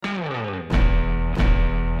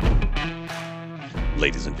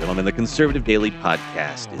Ladies and gentlemen, the Conservative Daily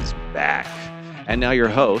Podcast is back. And now your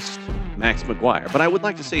host, Max McGuire. But I would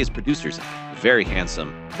like to say his producer's very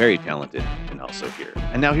handsome, very talented, and also here.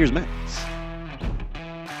 And now here's Max.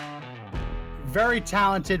 Very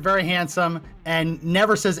talented, very handsome, and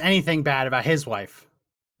never says anything bad about his wife,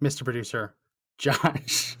 Mr. Producer,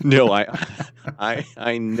 Josh. No,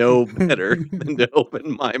 I know better than to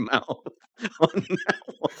open my mouth on that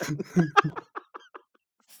one.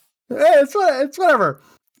 It's whatever.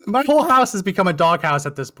 My whole house has become a doghouse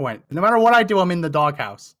at this point. No matter what I do, I'm in the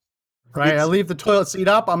doghouse. Right? I leave the toilet seat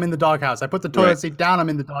up, I'm in the doghouse. I put the toilet seat down, I'm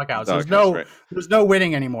in the doghouse. There's no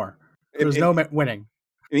winning anymore. There's no winning.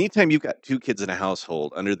 Anytime you've got two kids in a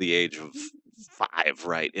household under the age of 5,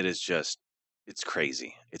 right? It is just, it's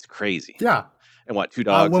crazy. It's crazy. Yeah. And what, 2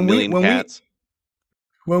 dogs, a million cats?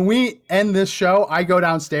 When we end this show, I go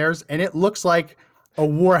downstairs and it looks like a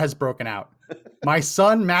war has broken out. My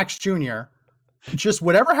son, Max Jr., just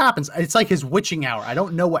whatever happens, it's like his witching hour. I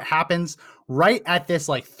don't know what happens right at this,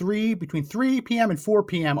 like between 3 p.m. and 4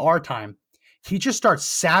 p.m. our time. He just starts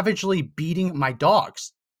savagely beating my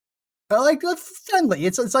dogs. Like friendly.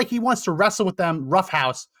 It's like he wants to wrestle with them,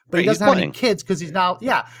 roughhouse, but he doesn't have any kids because he's not.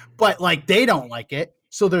 Yeah, but like they don't like it.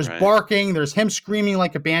 So there's barking. There's him screaming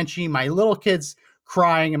like a banshee. My little kid's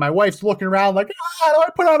crying, and my wife's looking around like, how do I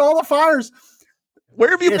put out all the fires?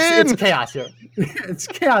 Where have you been? It's chaos here. It's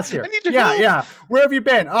chaos here. Yeah. Where have you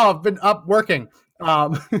been? Oh, I've been up working.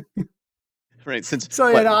 Right.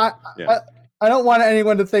 I don't want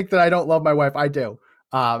anyone to think that I don't love my wife. I do.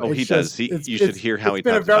 He does. You should hear how he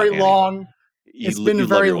talks about Annie. It's been a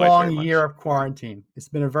very long year of quarantine. It's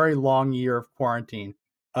been a very long year of quarantine,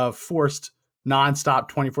 of forced nonstop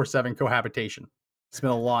 24/7 cohabitation. It's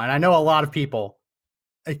been and I know a lot of people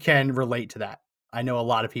can relate to that.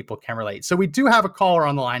 So we do have a caller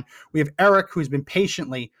on the line. We have Eric, who's been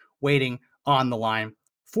patiently waiting on the line.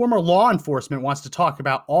 Former law enforcement wants to talk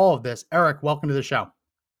about all of this. Eric, welcome to the show.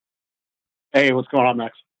 Hey, what's going on,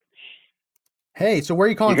 Max? Hey, so where are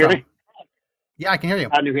you calling from? Me? Yeah, I can hear you.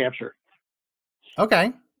 New Hampshire.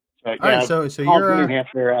 Okay. All right, so you're New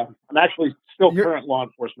Hampshire. I'm actually still current law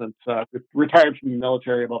enforcement. Retired from the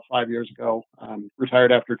military about 5 years ago.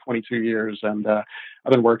 Retired after 22 years, and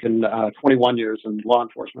I've been working 21 years in law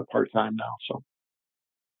enforcement part-time now.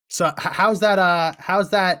 So how's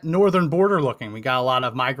that northern border looking? We got a lot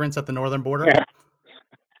of migrants at the northern border. Yeah.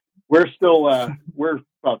 We're still we're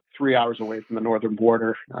about 3 hours away from the northern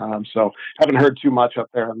border, so haven't heard too much up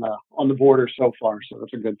there on the border so far. So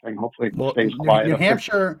that's a good thing. Hopefully, it stays quiet.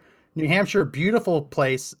 New Hampshire, beautiful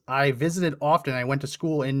place. I visited often. I went to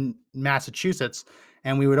school in Massachusetts,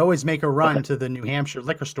 and we would always make a run to the New Hampshire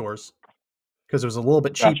liquor stores because it was a little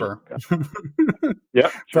bit cheaper. Gotcha. Yeah,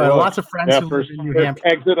 sure. Lots of friends who live in New Hampshire.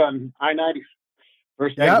 Exit on I-90.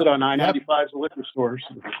 Exit on I-95 is the liquor stores.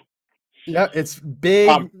 Yeah, it's big.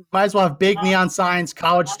 Might as well have big neon signs.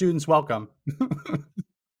 College students welcome.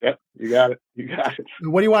 Yep, you got it.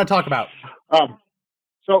 What do you want to talk about?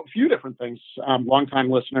 So a few different things.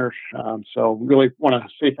 Longtime listener. So really want to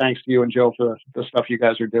say thanks to you and Joe for the stuff you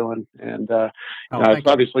guys are doing. And it's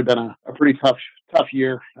obviously been a pretty tough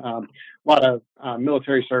year. A lot of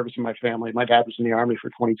military service in my family. My dad was in the Army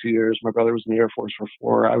for 22 years. My brother was in the Air Force for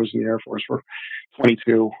 4. I was in the Air Force for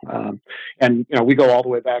 22. And we go all the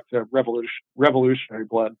way back to revolutionary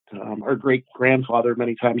blood. Our great grandfather,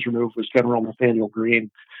 many times removed, was General Nathaniel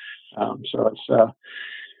Greene. So it's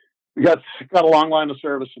we got a long line of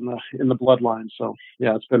service in the bloodline. So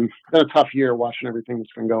yeah, it's been a tough year watching everything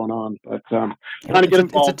that's been going on. But trying to get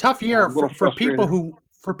involved. It's a tough year for people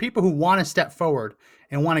who want to step forward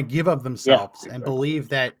and want to give of themselves and believe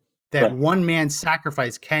that one man's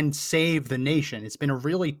sacrifice can save the nation. It's been a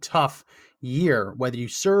really tough year, whether you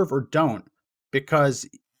serve or don't, because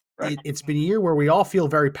it's been a year where we all feel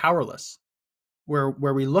very powerless, where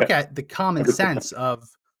we look at the common sense of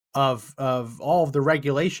all of the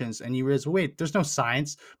regulations, and you realize, wait, there's no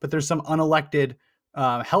science, but there's some unelected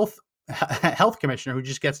health commissioner who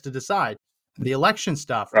just gets to decide the election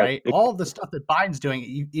stuff, right? All of the stuff that Biden's doing,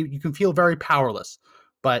 you can feel very powerless,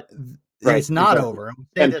 but it's not over. And we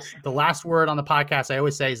say this, the last word on the podcast I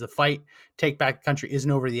always say is the fight, take back the country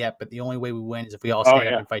isn't over yet, but the only way we win is if we all stand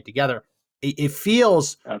up and fight together. It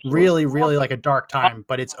feels really, really like a dark time,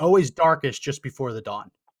 but it's always darkest just before the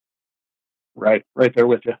dawn. Right there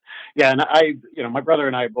with you. Yeah, and my brother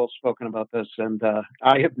and I have both spoken about this, and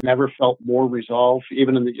I have never felt more resolve,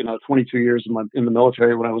 even in the 22 years in the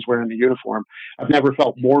military when I was wearing the uniform. I've never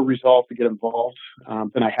felt more resolve to get involved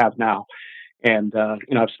than I have now. And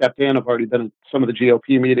I've stepped in. I've already been at some of the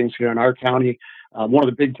GOP meetings here in our county. one of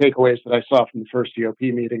the big takeaways that I saw from the first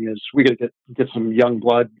GOP meeting is we got to get some young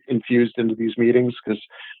blood infused into these meetings, because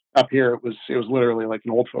up here it was literally like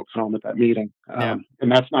an old folks home at that meeting, and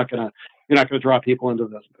that's you're not going to draw people into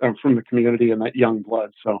from the community and that young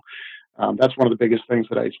blood. So that's one of the biggest things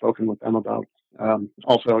that I've spoken with them about.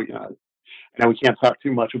 Also, I know we can't talk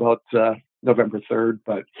too much about November 3rd,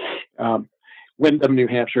 but Windham, New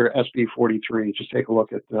Hampshire, SB 43. Just take a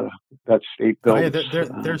look at that state bill. Oh, yeah,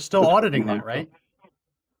 they're still auditing that, right?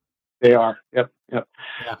 They are. Yep. Yeah.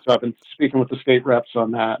 So I've been speaking with the state reps on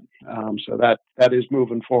that. So that is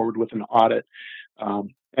moving forward with an audit.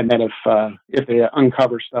 And then if they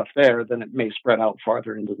uncover stuff there, then it may spread out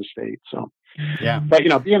farther into the state. So yeah, but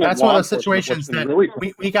that's one of those situations that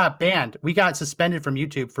we got banned. We got suspended from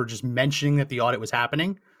YouTube for just mentioning that the audit was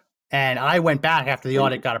happening. And I went back after the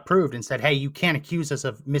audit got approved and said, hey, you can't accuse us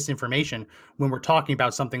of misinformation when we're talking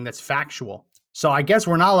about something that's factual. So I guess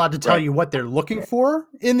we're not allowed to tell you what they're looking for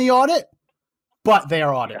in the audit, but they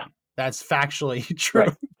are auditing. Yeah. That's factually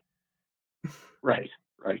true. Right.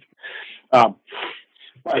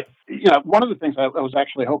 But, one of the things I was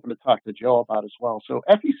actually hoping to talk to Joe about as well. So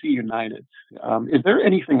FEC United, is there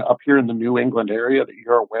anything up here in the New England area that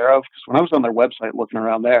you're aware of? Because when I was on their website looking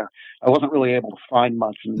around there, I wasn't really able to find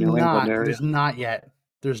much in the New England area. There's not yet.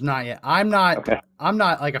 I'm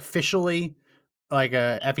not like officially like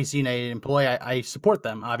a FEC United employee. I support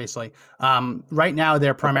them, obviously. Right now,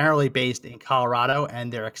 they're primarily based in Colorado,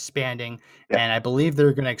 and they're expanding. Yeah. And I believe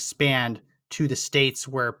they're going to expand to the states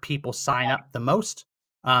where people sign up the most.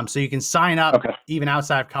 So you can sign up even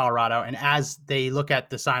outside of Colorado. And as they look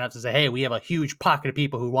at the signups and say, hey, we have a huge pocket of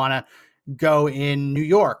people who want to go in New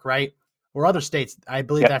York, right? Or other states, I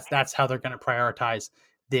believe that's how they're going to prioritize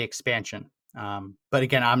the expansion. But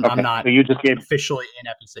again, I'm not officially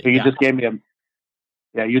in FEC. So you just gave me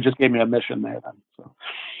you just gave me a mission there then. So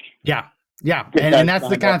yeah. And that's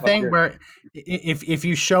the kind of thing where if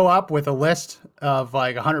you show up with a list of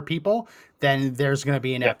like 100 people, then there's going to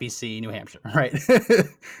be an FEC New Hampshire, right?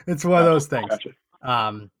 It's one of those things.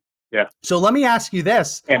 Gotcha. So let me ask you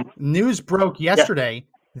this. News broke yesterday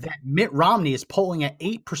that Mitt Romney is polling at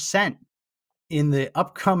 8% in the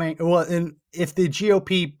upcoming, if the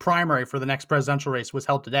GOP primary for the next presidential race was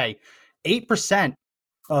held today, 8%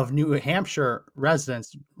 of New Hampshire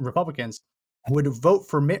residents, Republicans, would vote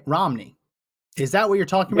for Mitt Romney. Is that what you're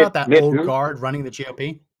talking about? That Mitt old who? Guard running the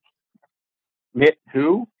GOP? Mitt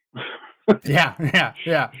who? Yeah.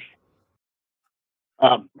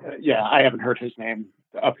 I haven't heard his name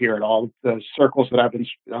up here at all. The circles that I've been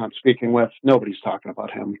speaking with, nobody's talking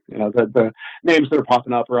about him. The names that are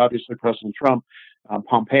popping up are obviously President Trump,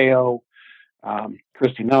 Pompeo,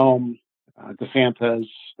 Kristi Noem, DeSantis.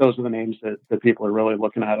 Those are the names that people are really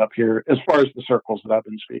looking at up here as far as the circles that I've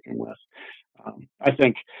been speaking with. I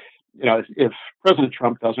think, if President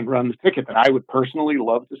Trump doesn't run, the ticket that I would personally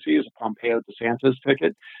love to see is a Pompeo DeSantis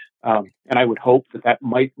ticket. And I would hope that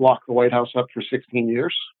might lock the White House up for 16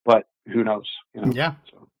 years, but who knows? Yeah.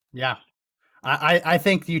 So. Yeah. I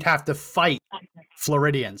think you'd have to fight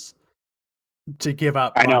Floridians to give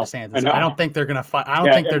up DeSantis. I don't think they're going to fight. I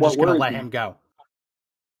don't think they're just going to let him go.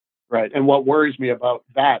 Right. And what worries me about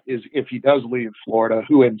that is if he does leave Florida,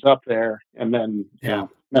 who ends up there and then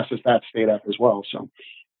messes that state up as well. So,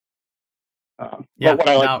 but what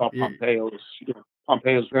I like about Pompeo is,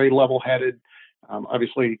 Pompeo is very level-headed.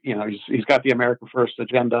 Obviously, he's got the America First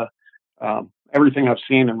agenda. Everything I've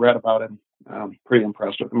seen and read about him, pretty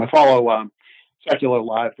impressed with him. I follow Secular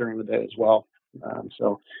Live during the day as well.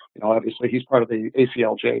 So, obviously he's part of the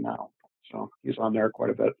ACLJ now. So he's on there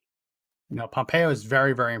quite a bit. Pompeo is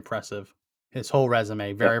very, very impressive. His whole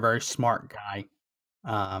resume, very, very smart guy.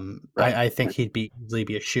 I think he'd easily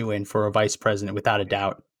be a shoo-in for a vice president without a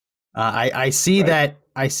doubt. I see that.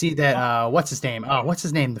 What's his name?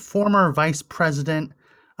 The former vice president,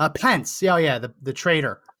 Pence. The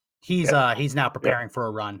traitor. He's now preparing for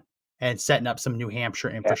a run and setting up some New Hampshire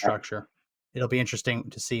infrastructure. It'll be interesting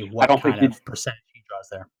to see what kind of percentage he draws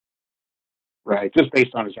there. Right, just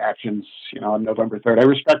based on his actions, on November 3rd. I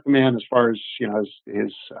respect the man as far as,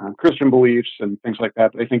 his Christian beliefs and things like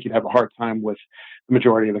that, but I think he'd have a hard time with the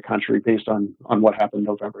majority of the country based on what happened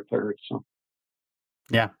November 3rd. So,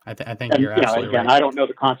 yeah, I think you're absolutely right. I don't know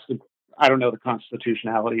the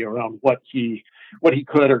constitutionality around what he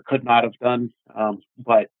could or could not have done,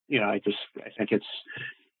 but I think it's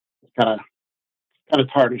kind of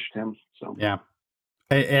tarnished him. So yeah,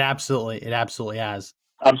 it absolutely has.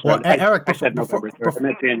 I'm sorry, Eric. I said November 3rd. I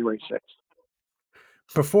meant January 6th.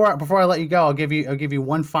 Before I let you go, I'll give you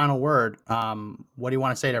one final word. What do you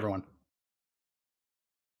want to say to everyone?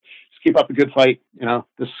 Just keep up a good fight.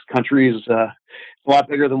 This country is a lot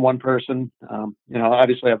bigger than one person.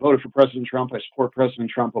 Obviously I voted for President Trump. I support President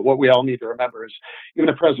Trump, but what we all need to remember is even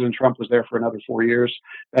if President Trump was there for another 4 years,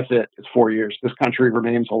 that's it. It's 4 years. This country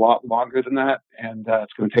remains a lot longer than that. And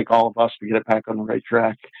it's going to take all of us to get it back on the right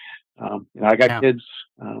track. I got kids.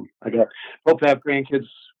 Hope to have grandkids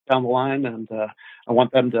down the line, and I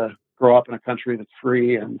want them to grow up in a country that's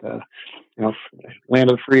free and, land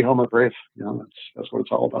of the free, home of the brave. That's what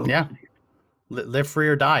it's all about. Yeah. Live free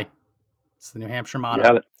or die. It's the New Hampshire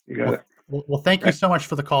motto. You got it. Well, thank you so much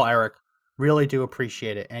for the call, Eric. Really do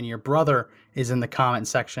appreciate it. And your brother is in the comment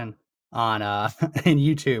section on in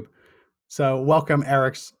YouTube. So welcome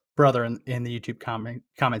Eric's brother in the YouTube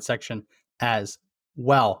comment section as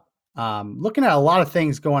well. Looking at a lot of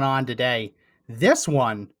things going on today. This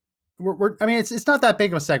one, it's not that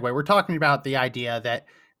big of a segue. We're talking about the idea that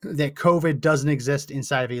COVID doesn't exist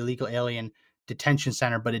inside of a illegal alien detention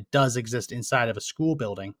center, but it does exist inside of a school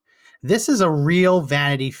building. This is a real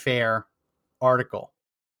Vanity Fair article.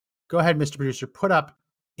 Go ahead, Mr. Producer, put up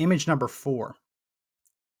image number 4.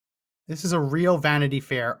 This is a real Vanity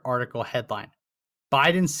Fair article headline.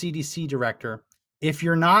 Biden CDC director, if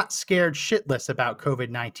you're not scared shitless about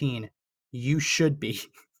COVID-19, you should be.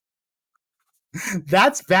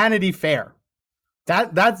 That's Vanity Fair.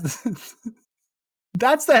 That's the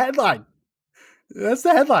headline. That's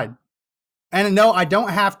the headline. And no, I don't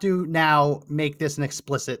have to now make this an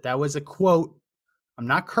explicit. That was a quote. I'm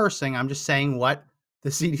not cursing. I'm just saying what the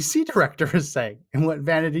CDC director is saying and what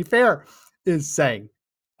Vanity Fair is saying.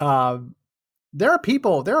 There are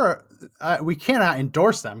people, we cannot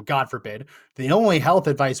endorse them, God forbid. The only health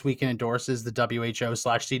advice we can endorse is the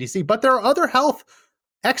WHO/CDC. But there are other health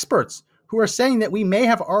experts who are saying that we may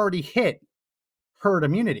have already hit herd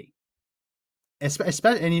immunity.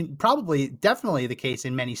 Especially, and probably, definitely the case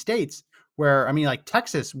in many states where, like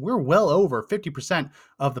Texas, we're well over 50%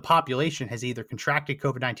 of the population has either contracted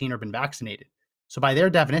COVID-19 or been vaccinated. So by their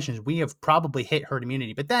definitions, we have probably hit herd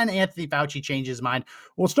immunity. But then Anthony Fauci changed his mind.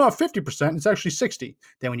 Well, it's not 50%, it's actually 60.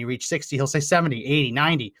 Then when you reach 60, he'll say 70, 80,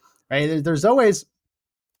 90, right? There's always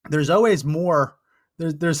more.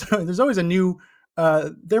 There's always a new,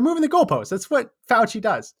 they're moving the goalposts. That's what Fauci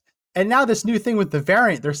does. And now this new thing with the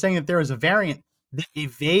variant, they're saying that there is a variant that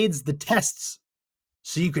evades the tests.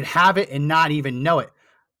 So you could have it and not even know it.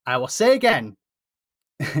 I will say again,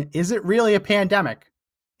 is it really a pandemic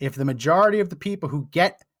if the majority of the people who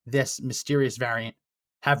get this mysterious variant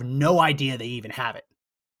have no idea they even have it?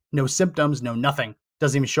 No symptoms, no nothing.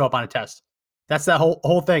 Doesn't even show up on a test. That's that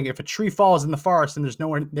whole thing. If a tree falls in the forest and there's no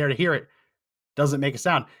one there to hear it, doesn't make a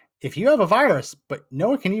sound. If you have a virus, but no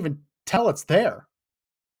one can even tell it's there,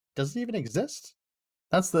 does it even exist?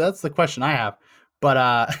 That's the question I have. But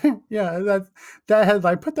yeah, that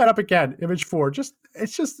headline, put that up again, image 4. This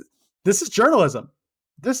is journalism.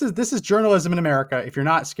 This is journalism in America. If you're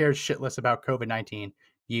not scared shitless about COVID-19,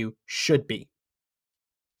 you should be.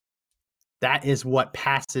 That is what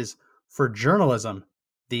passes for journalism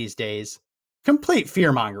these days. Complete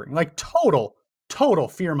fear-mongering, like total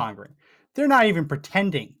fear-mongering. They're not even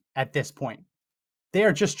pretending at this point. They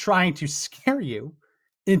are just trying to scare you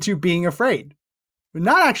into being afraid. We're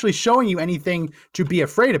not actually showing you anything to be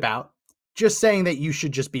afraid about, just saying that you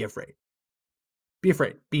should just be afraid. Be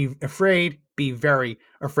afraid. Be afraid. Be very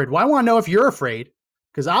afraid. Well, I want to know if you're afraid,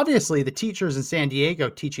 because obviously the teachers in San Diego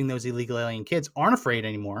teaching those illegal alien kids aren't afraid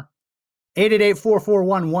anymore.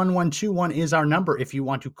 888-441-1121 is our number if you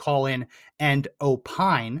want to call in and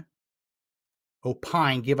opine.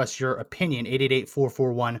 Give us your opinion.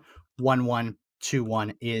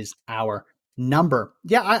 888-441-1121 is our number.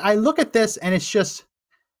 Yeah, I look at this and it's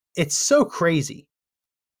so crazy.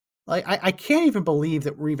 Like, I can't even believe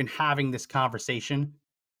that we're even having this conversation.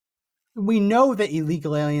 We know that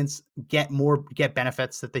illegal aliens get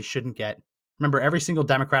benefits that they shouldn't get. Remember, every single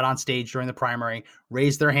Democrat on stage during the primary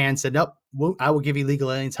raised their hand, said, nope, I will give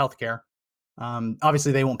illegal aliens health care.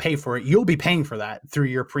 Obviously, they won't pay for it. You'll be paying for that through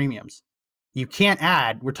your premiums. You can't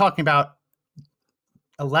add. We're talking about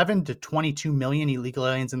 11 to 22 million illegal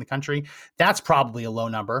aliens in the country. That's probably a low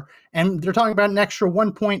number. And they're talking about an extra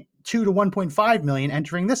 1.2 to 1.5 million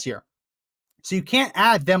entering this year. So you can't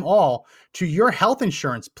add them all to your health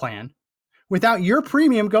insurance plan without your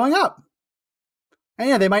premium going up. And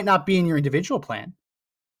yeah, they might not be in your individual plan,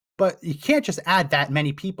 but you can't just add that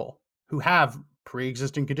many people who have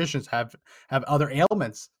pre-existing conditions, have other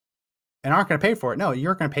ailments, and aren't going to pay for it. No,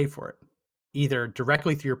 you're going to pay for it, either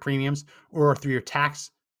directly through your premiums or through your tax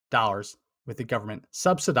dollars with the government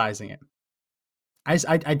subsidizing it.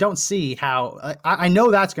 I don't see how. I know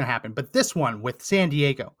that's going to happen, but this one with San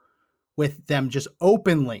Diego, with them just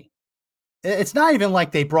openly, it's not even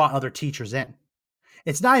like they brought other teachers in.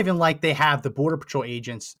 It's not even like they have the Border Patrol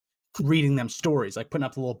agents reading them stories, like putting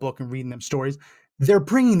up the little book and reading them stories. They're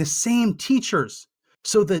bringing the same teachers.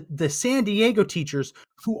 So the San Diego teachers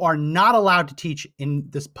who are not allowed to teach in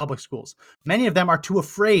this public schools, many of them are too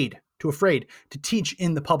afraid to teach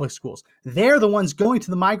in the public schools. They're the ones going to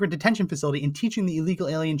the migrant detention facility and teaching the illegal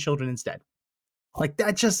alien children instead. Like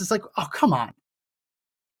that just is like, oh, come on.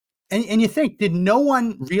 And you think, did no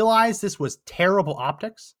one realize this was terrible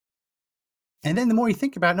optics? And then the more you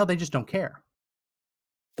think about it, no, they just don't care.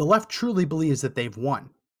 The left truly believes that they've won.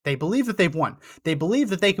 They believe that they've won. They believe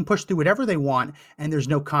that they can push through whatever they want and there's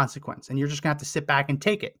no consequence. And you're just going to have to sit back and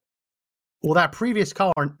take it. Well, that previous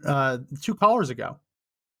caller, 2 callers ago,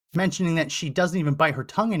 mentioning that she doesn't even bite her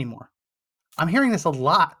tongue anymore. I'm hearing this a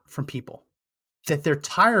lot from people, that they're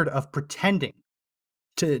tired of pretending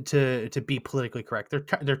to be politically correct.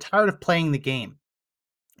 They're tired of playing the game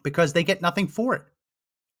because they get nothing for it.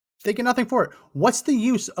 They get nothing for it. What's the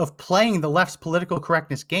use of playing the left's political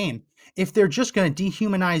correctness game if they're just going to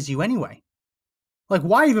dehumanize you anyway? Like,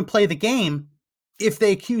 why even play the game if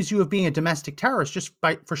they accuse you of being a domestic terrorist just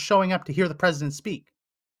for showing up to hear the president speak?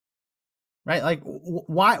 Right? Like,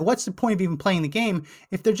 why? What's the point of even playing the game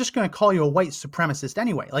if they're just going to call you a white supremacist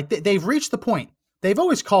anyway? Like, they've reached the point. They've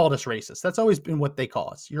always called us racist. That's always been what they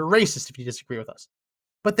call us. You're a racist if you disagree with us.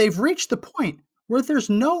 But they've reached the point where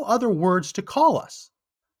there's no other words to call us.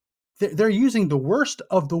 They're using the worst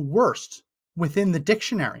of the worst within the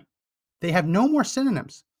dictionary. They have no more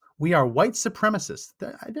synonyms. We are white supremacists.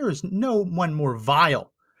 There is no one more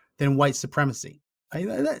vile than white supremacy.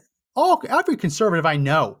 Every conservative I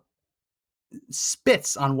know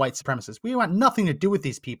spits on white supremacists. We want nothing to do with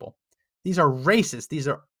these people. These are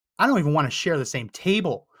racist. I don't even want to share the same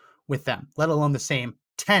table with them, let alone the same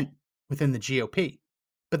tent within the GOP.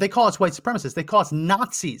 But they call us white supremacists. They call us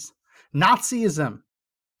Nazis. Nazism.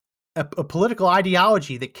 A political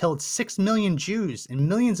ideology that killed 6 million Jews and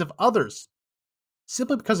millions of others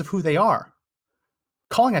simply because of who they are.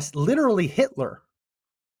 Calling us literally Hitler,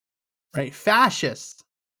 right? Fascists.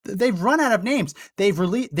 They've run out of names. They've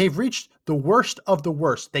reached the worst of the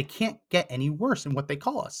worst. They can't get any worse in what they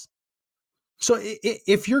call us. So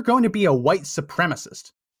if you're going to be a white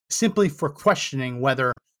supremacist simply for questioning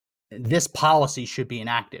whether this policy should be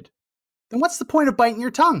enacted, then what's the point of biting your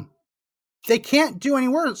tongue? They can't do any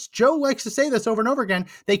worse. Joe likes to say this over and over again.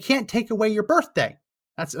 They can't take away your birthday.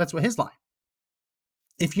 That's what his line.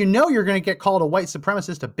 If you know you're going to get called a white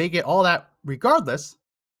supremacist, a bigot, all that regardless,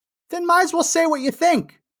 then might as well say what you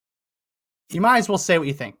think. You might as well say what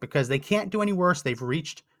you think because they can't do any worse. They've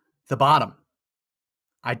reached the bottom.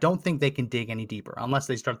 I don't think they can dig any deeper unless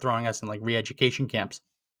they start throwing us in like re-education camps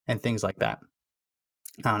and things like that.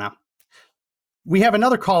 I don't know. We have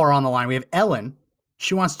another caller on the line. We have Ellen.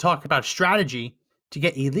 She wants to talk about strategy to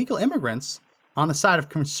get illegal immigrants on the side of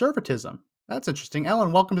conservatism. That's interesting.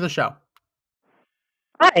 Ellen, welcome to the show.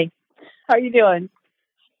 Hi. How are you doing?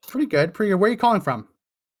 Pretty good. Pretty good. Where are you calling from?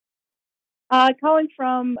 Calling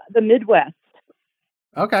from the Midwest.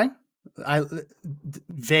 Okay.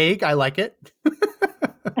 Vague. I like it.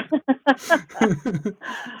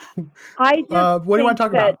 I just what do you want to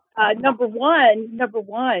talk about? Number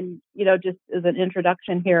one, just as an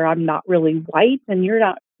introduction here, I'm not really white and you're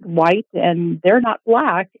not white and they're not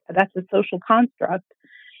black. That's a social construct.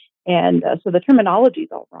 And so the terminology is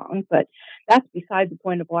all wrong, but that's beside the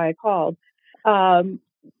point of why I called.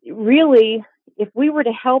 Really, if we were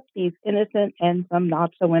to help these innocent and some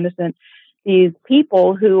not so innocent, these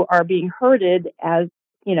people who are being herded as,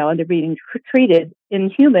 and they're being treated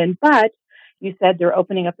inhuman, but you said they're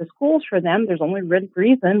opening up the schools for them. There's only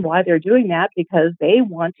reason why they're doing that because they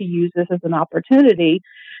want to use this as an opportunity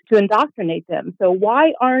to indoctrinate them. So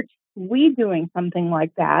why aren't we doing something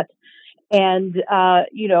like that? And,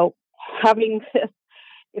 having this,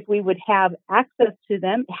 if we would have access to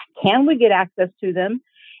them, can we get access to them?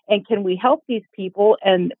 And can we help these people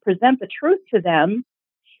and present the truth to them?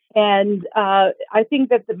 And I think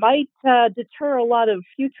that might deter a lot of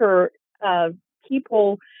future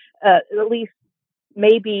people, at least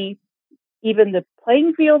maybe even the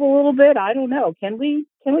playing field a little bit. I don't know. Can we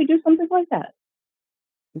do something like that?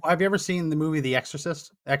 Have you ever seen the movie The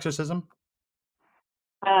Exorcism?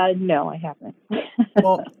 No, I haven't.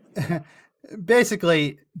 Well,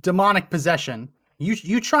 basically, demonic possession.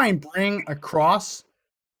 You try and bring a cross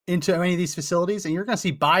into any of these facilities, and you're going to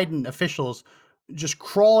see Biden officials just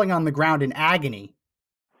crawling on the ground in agony,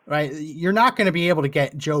 right? You're not going to be able to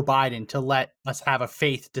get Joe Biden to let us have a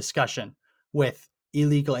faith discussion with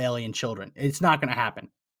illegal alien children. It's not going to happen.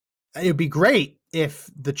 It would be great if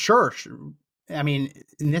the church, in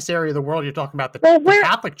this area of the world, you're talking about the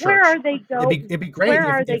Catholic Church. Where are they going? It'd be great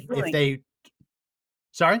if they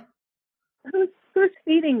Sorry? Who's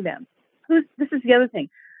feeding them? This is the other thing.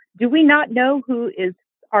 Do we not know who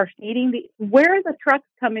are feeding where are the trucks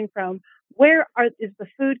coming from? Is the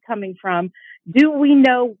food coming from? Do we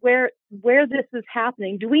know where this is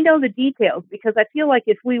happening? Do we know the details? Because I feel like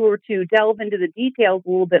if we were to delve into the details a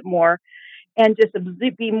little bit more and just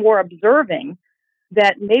be more observing,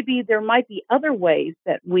 that maybe there might be other ways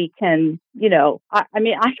that we can, I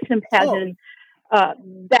can imagine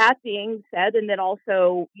that being said. And then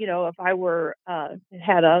also, if I were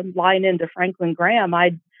had a line into Franklin Graham,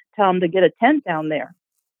 I'd tell him to get a tent down there.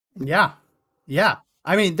 Yeah. Yeah.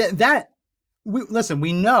 I mean,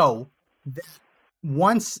 we know that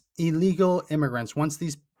once illegal immigrants,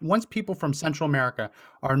 once people from Central America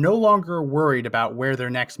are no longer worried about where their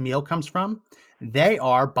next meal comes from, they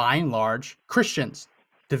are by and large Christians,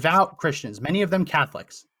 devout Christians, many of them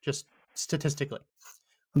Catholics, just statistically.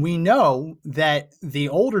 We know that the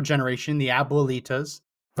older generation, the abuelitas,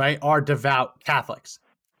 right, are devout Catholics.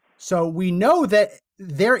 So we know that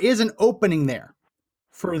there is an opening there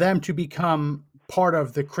for them to become part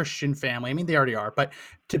of the Christian family. I mean, they already are, but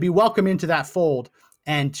to be welcomed into that fold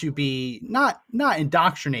and to be not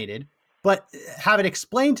indoctrinated, but have it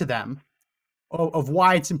explained to them of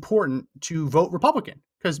why it's important to vote Republican.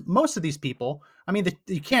 Because most of these people, I mean,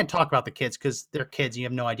 you can't talk about the kids because they're kids. You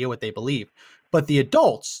have no idea what they believe. But the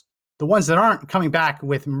adults, the ones that aren't coming back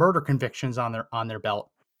with murder convictions on their belt,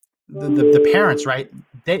 the parents, right?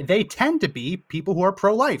 They tend to be people who are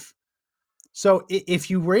pro-life. So if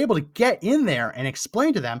you were able to get in there and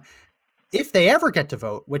explain to them, if they ever get to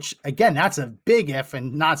vote, which again, that's a big if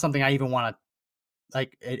and not something I even want to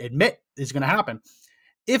admit is going to happen.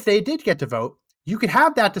 If they did get to vote, you could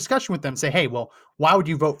have that discussion with them and say, hey, well, why would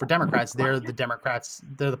you vote for Democrats? They're the Democrats.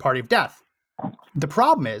 They're the party of death. The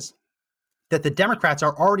problem is that the Democrats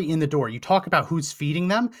are already in the door. You talk about who's feeding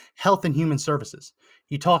them, Health and Human Services.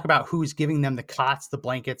 You talk about who's giving them the cots, the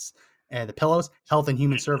blankets, the pillows, Health and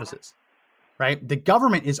Human Services. Right? The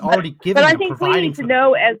government is already giving them, providing. But I think we need to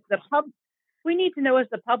know as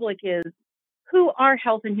the public is, who are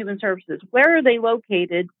Health and Human Services? Where are they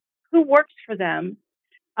located? Who works for them?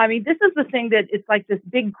 I mean, this is the thing that it's like this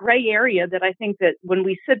big gray area that I think that when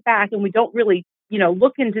we sit back and we don't really,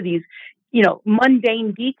 look into these,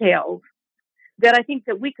 mundane details, that I think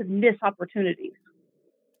that we could miss opportunities.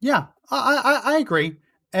 Yeah, I agree.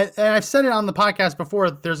 And I've said it on the podcast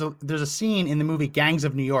before. There's a scene in the movie Gangs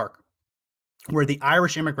of New York where the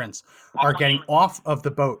Irish immigrants are getting off of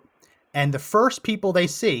the boat. And the first people they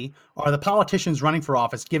see are the politicians running for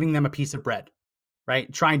office, giving them a piece of bread,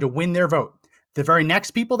 right? Trying to win their vote. The very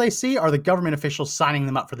next people they see are the government officials signing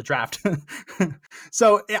them up for the draft.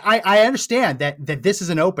 So I understand that this is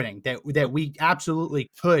an opening, that we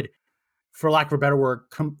absolutely could, for lack of a better word,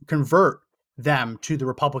 convert them to the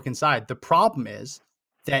Republican side. The problem is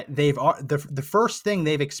that the first thing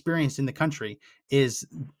they've experienced in the country is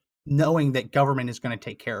knowing that government is going to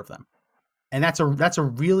take care of them. And that's a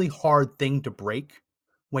really hard thing to break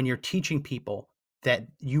when you're teaching people that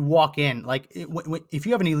you walk in, like if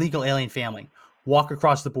you have an illegal alien family, walk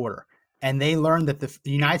across the border, and they learn that the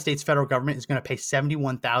United States federal government is going to pay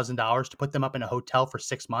 $71,000 to put them up in a hotel for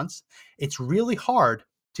 6 months. It's really hard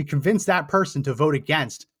to convince that person to vote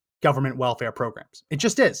against government welfare programs. It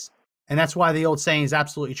just is. And that's why the old saying is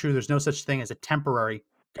absolutely true. There's no such thing as a temporary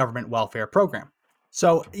government welfare program.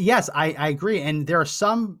 So yes, I agree. And there are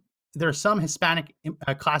some Hispanic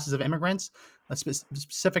classes of immigrants,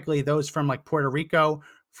 specifically those from like Puerto Rico,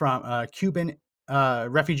 from Cuban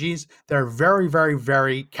refugees, that are very, very,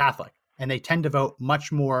 very Catholic, and they tend to vote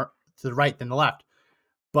much more to the right than the left.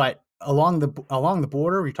 But along the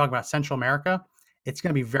border, we talk about Central America, it's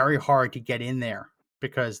going to be very hard to get in there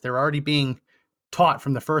because they're already being taught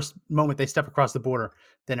from the first moment they step across the border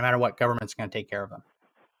that no matter what, government's going to take care of them.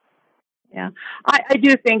 Yeah, I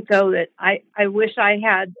do think, though, that I wish I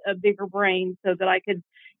had a bigger brain so that I could,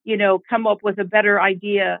 come up with a better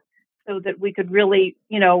idea so that we could really,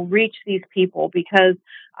 reach these people. Because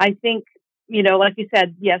I think, like you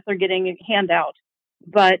said, yes, they're getting a handout.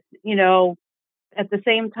 But, at the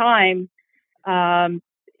same time,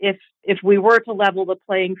 if we were to level the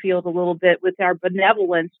playing field a little bit with our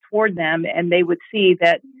benevolence toward them, and they would see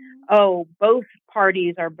that, both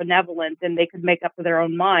parties are benevolent and they could make up their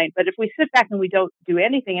own mind. But if we sit back and we don't do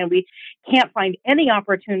anything and we can't find any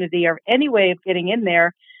opportunity or any way of getting in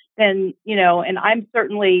there, then, and I'm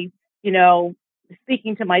certainly,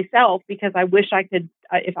 speaking to myself, because I wish I could,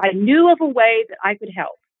 if I knew of a way that I could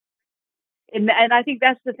help. And I think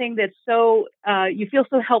that's the thing that's so, you feel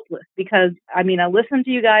so helpless because, I listen to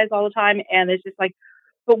you guys all the time and it's just like,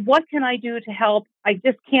 but what can I do to help? I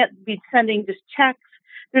just can't be sending just checks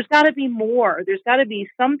there's got to be more. There's got to be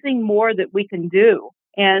something more that we can do.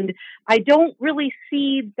 And I don't really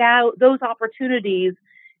see those opportunities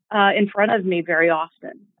in front of me very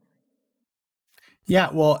often. Yeah,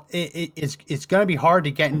 well, it's going to be hard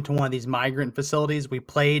to get into one of these migrant facilities. We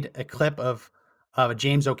played a clip of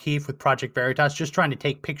James O'Keefe with Project Veritas just trying to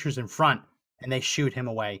take pictures in front, and they shoot him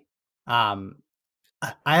away. I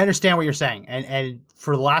understand what you're saying, and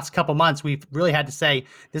for the last couple months, we've really had to say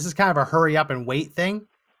this is kind of a hurry up and wait thing.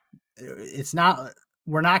 It's not.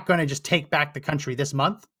 We're not going to just take back the country this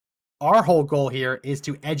month. Our whole goal here is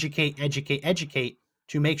to educate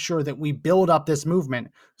to make sure that we build up this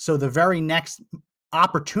movement. So the very next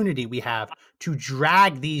opportunity we have to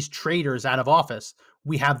drag these traitors out of office,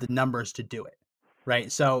 we have the numbers to do it.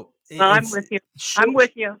 Right. So I'm with you. I'm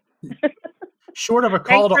with you. Short of a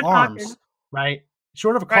call to arms, right?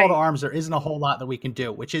 Short of a call to arms, there isn't a whole lot that we can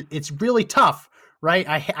do, which it's really tough, right?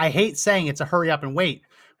 I hate saying it's a hurry up and wait,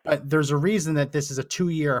 but there's a reason that this is a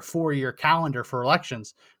 2-year, 4-year calendar for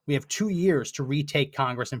elections. We have 2 years to retake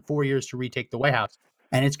Congress and 4 years to retake the White House.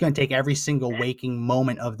 And it's going to take every single waking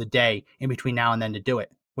moment of the day in between now and then to do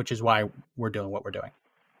it, which is why we're doing what we're doing.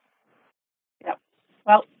 Yeah.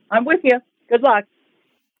 Well, I'm with you. Good luck.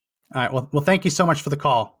 All right. Well, thank you so much for the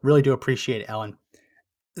call. Really do appreciate it, Ellen.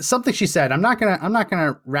 Something she said, I'm not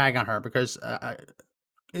gonna rag on her because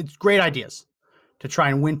it's great ideas to try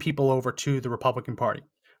and win people over to the Republican Party.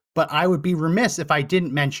 But I would be remiss if I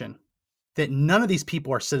didn't mention that none of these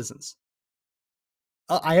people are citizens.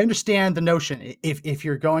 I understand the notion if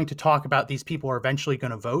you're going to talk about these people are eventually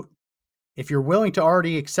going to vote, if you're willing to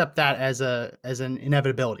already accept that as an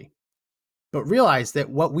inevitability, but realize that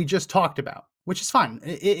what we just talked about, which is fine,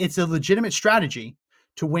 it's a legitimate strategy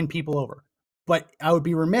to win people over. But I would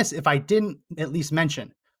be remiss if I didn't at least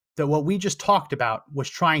mention that what we just talked about was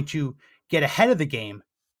trying to get ahead of the game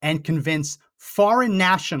and convince foreign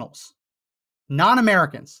nationals,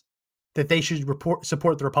 non-Americans, that they should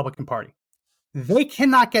support the Republican Party. They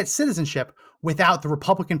cannot get citizenship without the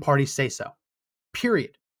Republican Party say so.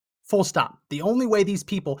 Period. Full stop. The only way these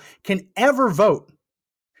people can ever vote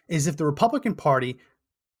is if the Republican Party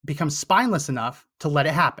becomes spineless enough to let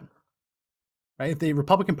it happen. Right? If the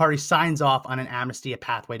Republican Party signs off on an amnesty, a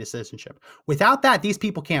pathway to citizenship. Without that, these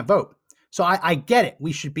people can't vote. So I get it.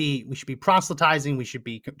 We should be proselytizing. We should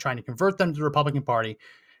be trying to convert them to the Republican Party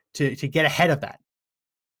to get ahead of that.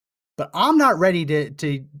 But I'm not ready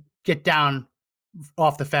to get down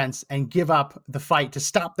off the fence and give up the fight to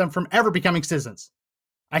stop them from ever becoming citizens.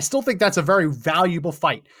 I still think that's a very valuable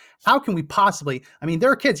fight. How can we possibly? I mean,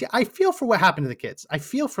 there are kids. I feel for what happened to the kids. I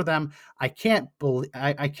feel for them. I can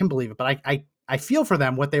believe it, but I feel for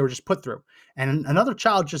them what they were just put through. And another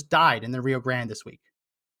child just died in the Rio Grande this week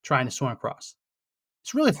trying to swim across.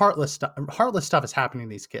 It's really heartless stuff. Heartless stuff is happening to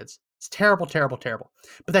these kids. It's terrible, terrible, terrible.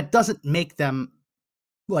 But that doesn't make them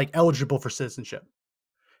like eligible for citizenship.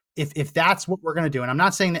 If that's what we're going to do, and I'm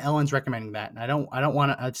not saying that Ellen's recommending that, and I don't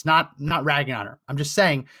want to. It's not ragging on her. I'm just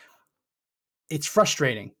saying it's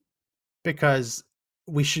frustrating because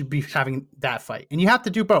we should be having that fight, and you have to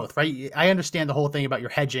do both, right? I understand the whole thing about your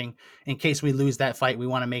hedging in case we lose that fight. We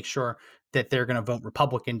want to make sure that they're going to vote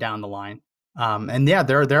Republican down the line. And yeah,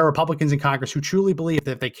 there are Republicans in Congress who truly believe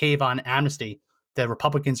that if they cave on amnesty, that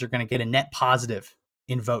Republicans are going to get a net positive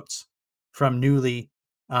in votes from newly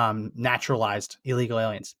naturalized illegal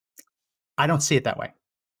aliens. I don't see it that way.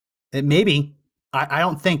 Maybe I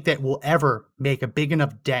don't think that we'll ever make a big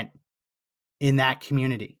enough dent in that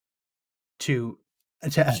community to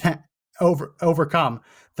overcome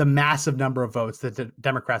the massive number of votes that the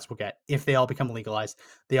Democrats will get if they all become legalized,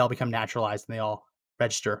 they all become naturalized, and they all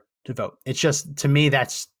register to vote. It's just, to me,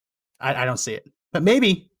 that's I don't see it. But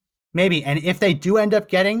maybe, and if they do end up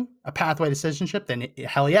getting a pathway to citizenship, then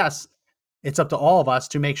hell yes, it's up to all of us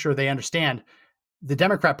to make sure they understand the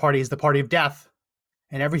Democrat Party is the party of death,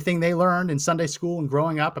 and everything they learned in Sunday school and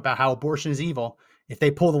growing up about how abortion is evil, if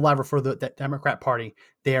they pull the lever for the Democrat Party,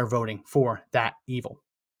 they are voting for that evil.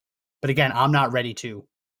 But again, I'm not ready to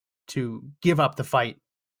give up the fight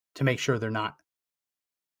to make sure they're not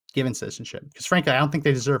given citizenship, because frankly, I don't think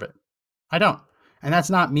they deserve it. I don't. And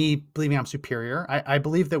that's not me believing I'm superior. I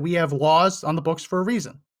believe that we have laws on the books for a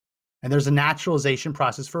reason. And there's a naturalization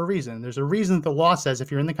process for a reason. There's a reason that the law says if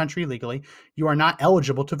you're in the country legally, you are not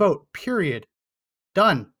eligible to vote, period.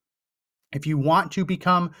 Done. If you want to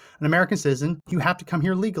become an American citizen, you have to come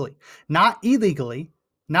here legally, not illegally,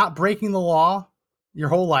 not breaking the law your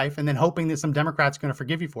whole life and then hoping that some Democrat's going to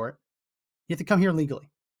forgive you for it. You have to come here legally.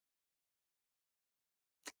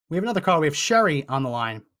 We have another caller. We have Sherry on the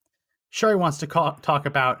line. Sherry wants to talk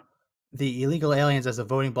about the illegal aliens as a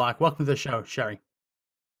voting bloc. Welcome to the show, Sherry.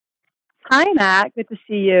 Hi, Matt. Good to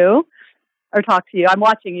see you or talk to you. I'm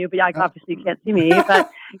watching you, but obviously you can't see me. But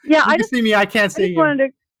yeah, you can see me. I can't see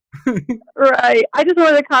you. Right. I just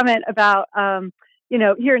wanted to comment about,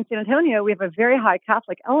 here in San Antonio, we have a very high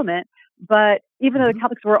Catholic element, but even though the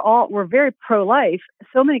Catholics were very pro-life,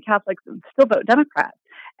 so many Catholics still vote Democrat.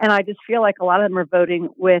 And I just feel like a lot of them are voting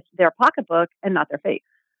with their pocketbook and not their faith.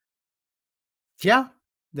 Yeah,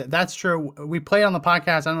 that's true. We played on the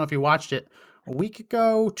podcast. I don't know if you watched it a week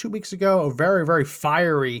ago, 2 weeks ago, a very, very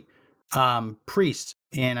fiery priest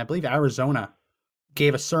in, I believe, Arizona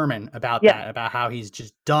gave a sermon about that, about how he's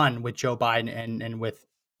just done with Joe Biden and with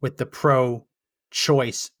the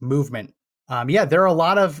pro-choice movement. There are a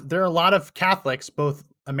lot of Catholics, both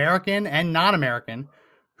American and non-American,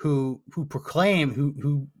 who proclaim,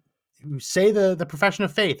 who say the profession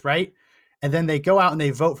of faith, right? And then they go out and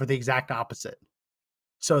they vote for the exact opposite.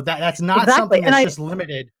 So that's not something that's just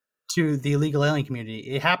limited to the illegal alien community.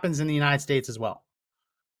 It happens in the United States as well.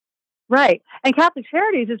 Right. And Catholic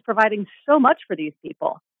Charities is providing so much for these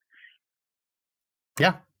people.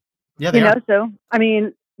 Yeah. Yeah, they are. So, I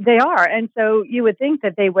mean, they are. And so you would think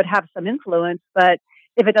that they would have some influence, but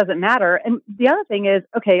if it doesn't matter. And the other thing is,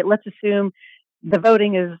 okay, let's assume the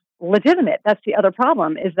voting is legitimate. That's the other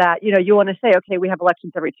problem, is that, you want to say, okay, we have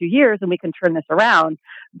elections every 2 years and we can turn this around,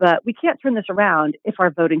 but we can't turn this around if our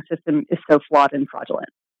voting system is so flawed and fraudulent.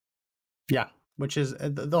 Yeah. Which is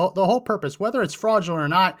the whole purpose, whether it's fraudulent or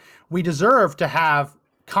not, we deserve to have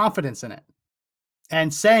confidence in it.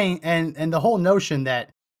 And saying, and the whole notion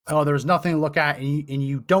that, there's nothing to look at and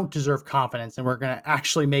you don't deserve confidence, and we're going to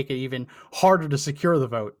actually make it even harder to secure the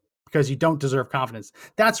vote because you don't deserve confidence.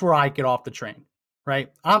 That's where I get off the train, right?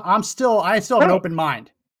 I still have an open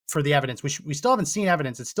mind for the evidence. We still haven't seen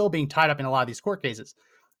evidence. It's still being tied up in a lot of these court cases.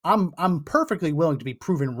 I'm perfectly willing to be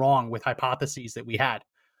proven wrong with hypotheses that we had.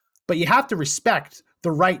 But you have to respect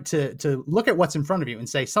the right to look at what's in front of you and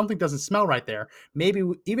say something doesn't smell right there. Maybe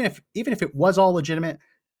even if it was all legitimate,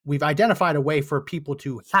 we've identified a way for people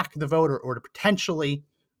to hack the vote or to potentially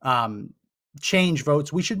change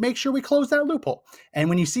votes. We should make sure we close that loophole. And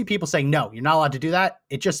when you see people saying, no, you're not allowed to do that,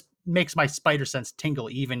 it just makes my spider sense tingle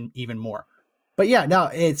even more. But yeah, no,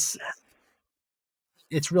 it's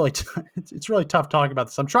really tough talking about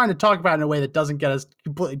this. I'm trying to talk about it in a way that doesn't get us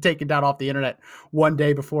completely taken down off the internet one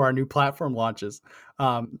day before our new platform launches.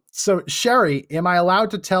 So Sherry, am I allowed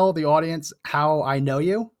to tell the audience how I know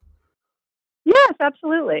you? Yes,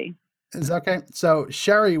 absolutely. Is that okay? So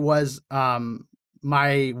Sherry was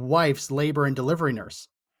my wife's labor and delivery nurse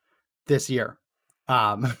this year,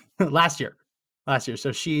 last year.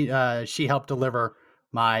 So she helped deliver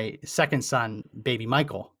my second son, baby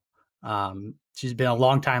Michael. She's been a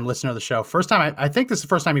long time listener of the show. First time, I think this is the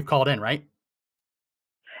first time you've called in, right?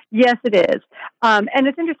 Yes, it is. And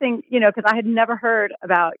it's interesting, because I had never heard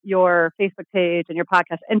about your Facebook page and your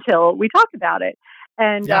podcast until we talked about it.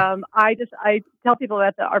 And I tell people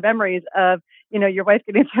about our memories of, your wife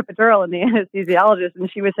getting an epidural and the anesthesiologist, and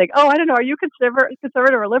she was like, "Oh, I don't know, are you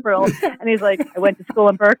conservative or liberal?" And he's like, "I went to school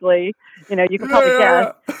in Berkeley. You can probably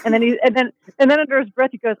guess." And then under his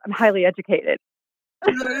breath he goes, "I'm highly educated."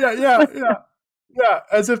 Yeah.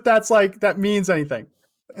 As if that means anything.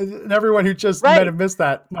 And everyone who just might have missed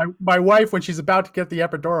that. My wife, when she's about to get the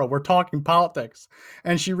epidural, we're talking politics,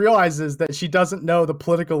 and she realizes that she doesn't know the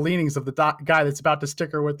political leanings of the guy that's about to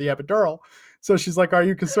stick her with the epidural. So she's like, "Are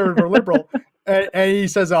you conservative or liberal?" and he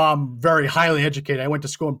says, "Oh, I'm very highly educated. I went to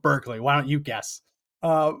school in Berkeley. Why don't you guess?"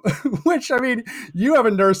 Which, I mean, you have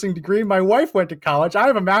a nursing degree. My wife went to college. I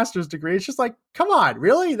have a master's degree. It's just like, come on,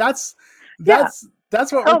 really? That's what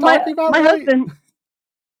we're talking about, my right? Husband,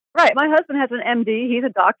 right. My husband has an MD. He's a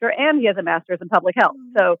doctor, and he has a master's in public health.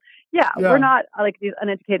 So, we're not like these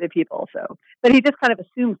uneducated people. So, but he just kind of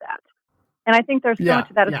assumes that. And I think there's so much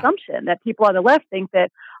of that assumption that people on the left think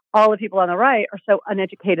that all the people on the right are so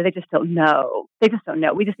uneducated. They just don't know.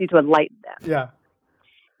 We just need to enlighten them. Yeah.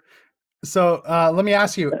 So let me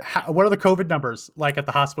ask you, what are the COVID numbers like at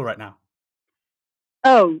the hospital right now?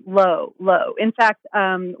 Oh, low. In fact,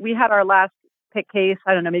 we had our last pick case,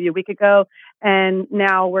 I don't know, maybe a week ago, and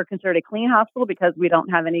now we're considered a clean hospital because we don't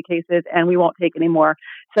have any cases and we won't take any more.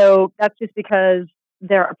 So that's just because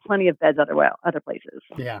there are plenty of beds other places.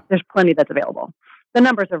 Yeah. There's plenty that's available. The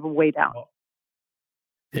numbers are way down.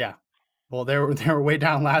 Yeah. Well, they were way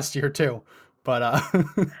down last year too, but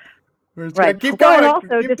we're just right. keep going.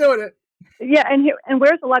 Also, keep doing it. Yeah, and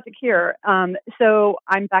where's the logic here? So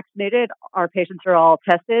I'm vaccinated. Our patients are all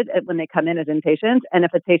tested when they come in as inpatients, and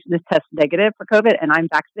if a patient is test negative for COVID and I'm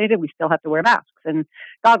vaccinated, we still have to wear masks and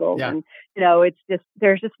goggles, and it's just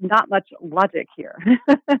there's just not much logic here.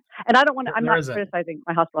 And I don't want to. I'm not criticizing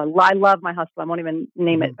my hospital. I love my hospital. I won't even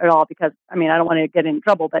name it at all because I don't want to get in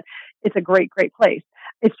trouble, but it's a great place.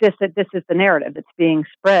 It's just that this is the narrative that's being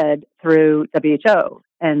spread through WHO,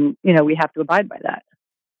 and we have to abide by that.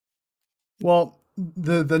 Well,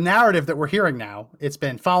 the narrative that we're hearing now, it's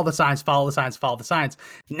been follow the science, follow the science, follow the science.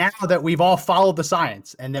 Now that we've all followed the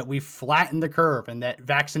science and that we've flattened the curve and that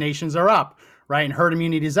vaccinations are up, right, and herd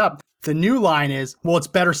immunity is up, the new line is, well, it's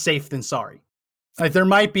better safe than sorry. Like there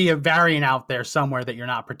might be a variant out there somewhere that you're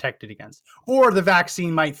not protected against, or the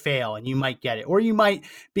vaccine might fail and you might get it, or you might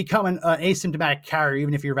become an asymptomatic carrier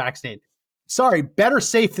even if you're vaccinated. Sorry, better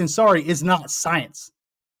safe than sorry is not science.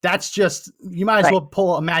 That's just, you might as well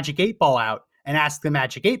pull a magic 8-ball out and ask the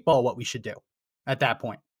magic 8-ball what we should do at that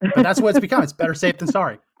point. But that's what it's become. It's better safe than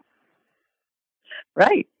sorry.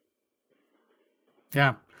 Right.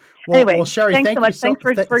 Yeah. Well, Sherry, thanks so much. Thank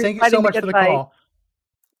you so much for the call.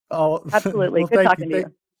 Oh, absolutely. Good talking to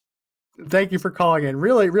you. Thank you for calling in.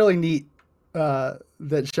 Really, really neat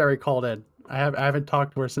that Sherry called in. I haven't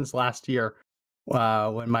talked to her since last year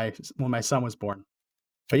when my son was born.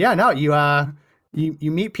 But yeah, no,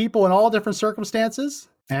 you meet people in all different circumstances,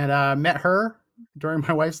 and met her during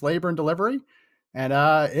my wife's labor and delivery, and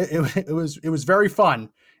it was very fun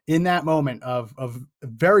in that moment of a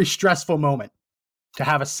very stressful moment to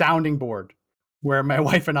have a sounding board where my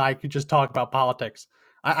wife and I could just talk about politics.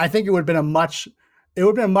 I think it would have been a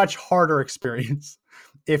much harder experience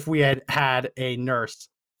if we had a nurse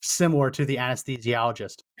similar to the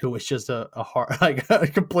anesthesiologist who was just a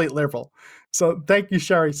complete liberal. So thank you,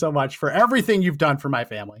 Sherry, so much for everything you've done for my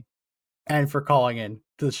family and for calling in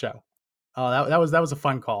to the show. That was a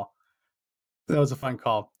fun call. That was a fun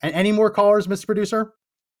call. And any more callers, Mr. Producer?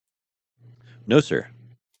 No, sir.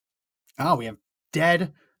 Oh, we have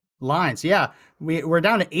dead lines. Yeah, we're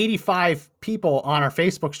down to 85 people on our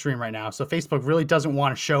Facebook stream right now. So Facebook really doesn't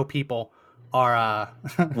want to show people our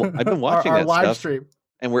well, I've been watching our live stuff, stream.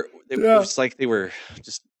 And it was like they were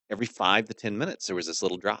just every 5 to 10 minutes there was this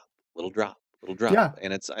little drop. Yeah.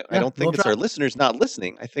 And it's I don't think it's our listeners not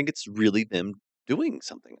listening. I think it's really them doing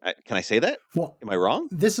something. Can I say that? Well, am I wrong?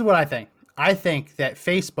 This is what I think. I think that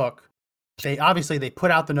Facebook, they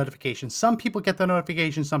put out the notifications. Some people get the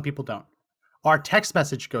notifications, some people don't. Our text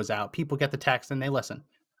message goes out. People get the text and they listen.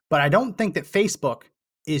 But I don't think that Facebook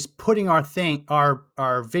is putting our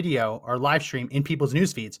video, our live stream in people's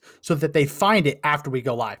news feeds so that they find it after we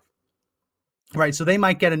go live. Right. So they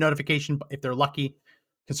might get a notification if they're lucky.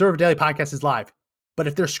 Conservative Daily Podcast is live. But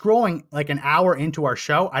if they're scrolling like an hour into our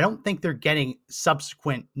show, I don't think they're getting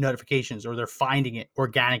subsequent notifications or they're finding it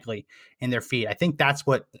organically in their feed. I think that's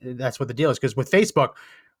what the deal is. Because with Facebook,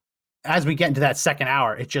 as we get into that second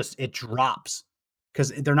hour, it drops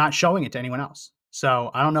because they're not showing it to anyone else. So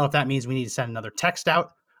I don't know if that means we need to send another text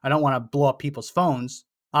out. I don't want to blow up people's phones.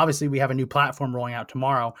 Obviously, we have a new platform rolling out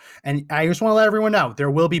tomorrow. And I just want to let everyone know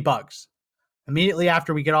there will be bugs. Immediately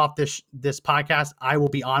after we get off this podcast, I will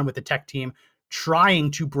be on with the tech team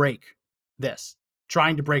trying to break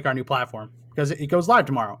our new platform because it goes live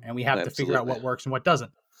tomorrow and we have to figure out what works and what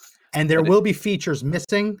doesn't. And there will be features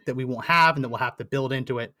missing that we won't have and that we'll have to build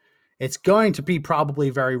into it. It's going to be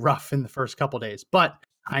probably very rough in the first couple of days, but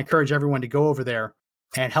I encourage everyone to go over there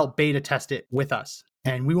and help beta test it with us.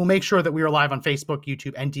 And we will make sure that we are live on Facebook,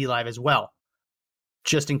 YouTube, and DLive as well,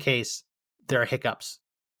 just in case there are hiccups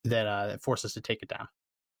that force us to take it down.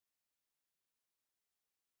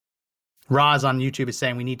 Roz on YouTube is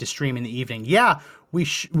saying we need to stream in the evening. Yeah, we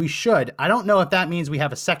should. I don't know if that means we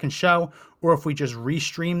have a second show or if we just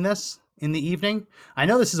restream this in the evening. I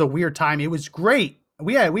know this is a weird time. It was great.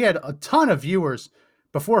 We had a ton of viewers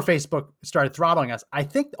before Facebook started throttling us. I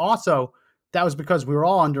think also that was because we were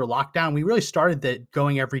all under lockdown. We really started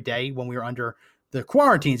going every day when we were under the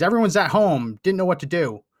quarantines. Everyone's at home, didn't know what to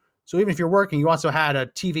do. So even if you're working, you also had a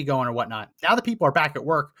TV going or whatnot. Now that people are back at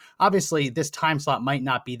work, obviously this time slot might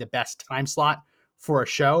not be the best time slot for a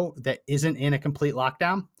show that isn't in a complete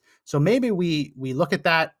lockdown. So maybe we look at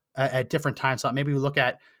that at different time slot. Maybe we look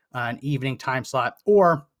at an evening time slot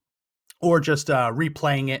or just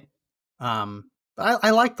replaying it. I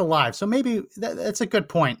like the live. So maybe that's a good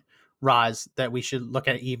point, Roz, that we should look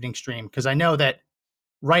at an evening stream. Because I know that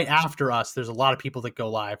right after us, there's a lot of people that go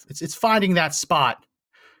live. It's finding that spot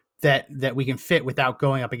that we can fit without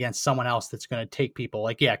going up against someone else that's going to take people.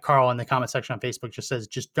 Like, yeah, Carl in the comment section on Facebook just says,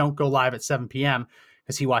 just don't go live at 7 p.m.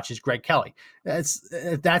 because he watches Greg Kelly. That's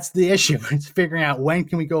the issue. It's figuring out when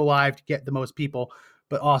can we go live to get the most people,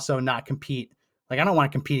 but also not compete. Like, I don't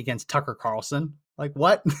want to compete against Tucker Carlson. Like,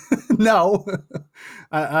 what? No.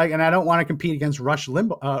 And I don't want to compete against Rush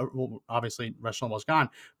Limbaugh. Well, obviously, Rush Limbaugh's gone,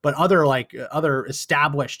 but other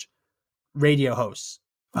established radio hosts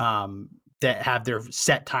that have their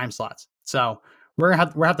set time slots. So we're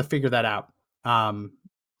gonna have to figure that out.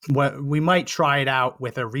 What we might try it out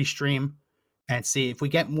with a restream and see if we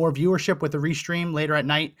get more viewership with a restream later at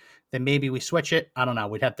night. Then maybe we switch it. I don't know.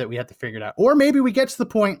 We have to figure it out. Or maybe we get to the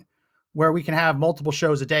point where we can have multiple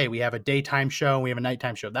shows a day. We have a daytime show, and we have a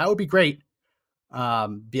nighttime show. That would be great.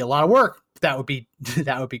 Be a lot of work. That would be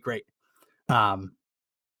great. Collier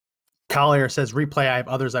says replay. I have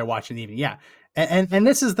others I watch in the evening. Yeah. And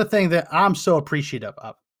this is the thing that I'm so appreciative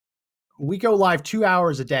of. We go live 2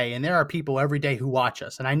 hours a day, and there are people every day who watch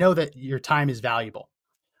us. And I know that your time is valuable.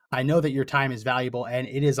 And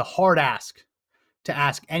it is a hard ask to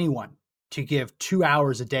ask anyone to give 2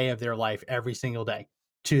 hours a day of their life every single day.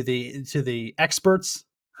 To the experts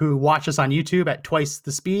who watch us on YouTube at twice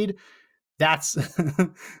the speed, that's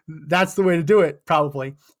that's the way to do it,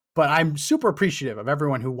 probably. But I'm super appreciative of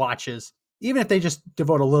everyone who watches, even if they just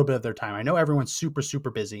devote a little bit of their time. I know everyone's super,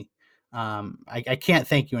 super busy. I can't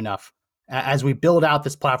thank you enough. As we build out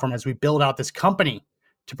this platform, as we build out this company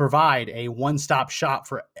to provide a one-stop shop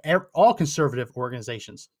for all conservative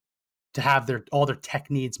organizations to have all their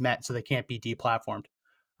tech needs met so they can't be deplatformed.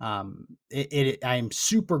 I'm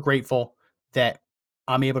super grateful that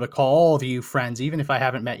I'm able to call all of you friends, even if I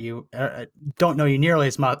haven't met you, don't know you nearly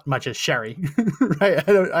as much as Sherry, right?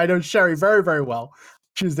 I know Sherry very, very well.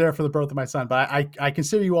 She was there for the birth of my son, but I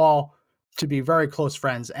consider you all to be very close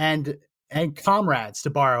friends and comrades, to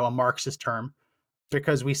borrow a Marxist term,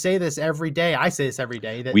 because we say this every day. I say this every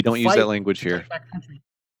day. That we don't use that language here.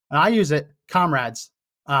 And I use it, comrades,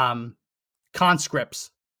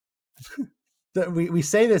 conscripts. We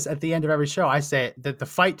say this at the end of every show. I say it, that the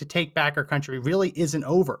fight to take back our country really isn't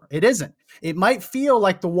over. It isn't. It might feel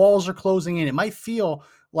like the walls are closing in. It might feel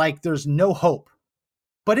like there's no hope,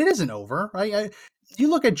 but it isn't over, right? You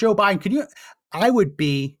look at Joe Biden. I would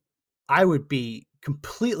be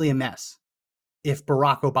completely a mess if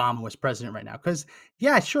Barack Obama was president right now. Because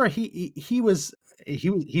yeah, sure, he's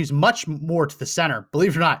much more to the center.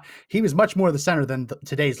 Believe it or not, he was much more to the center than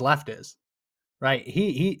today's left is. Right.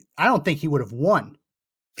 I don't think he would have won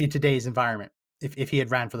in today's environment if he had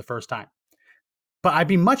ran for the first time. But I'd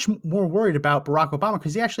be much more worried about Barack Obama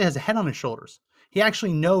because he actually has a head on his shoulders. He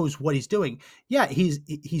actually knows what he's doing. Yeah,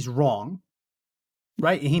 he's wrong.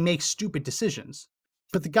 Right. And he makes stupid decisions.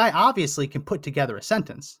 But the guy obviously can put together a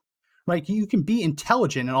sentence. Right. You can be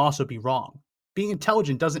intelligent and also be wrong. Being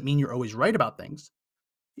intelligent doesn't mean you're always right about things.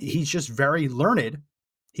 He's just very learned.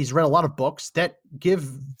 He's read a lot of books that give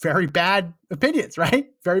very bad opinions, right?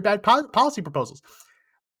 Very bad policy proposals.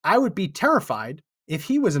 I would be terrified if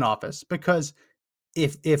he was in office, because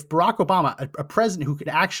if Barack Obama, a president who could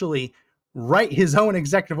actually write his own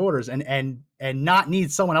executive orders and not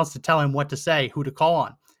need someone else to tell him what to say, who to call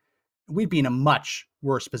on, we'd be in a much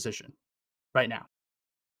worse position right now.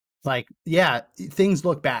 Like, yeah, things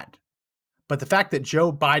look bad. But the fact that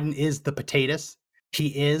Joe Biden is the potatoes, he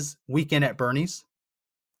is Weekend at Bernie's,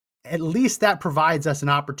 at least that provides us an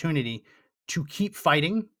opportunity to keep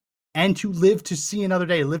fighting and to live to see another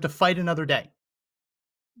day, live to fight another day.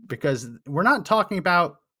 Because we're talking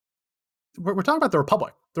about the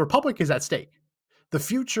Republic. The Republic is at stake. The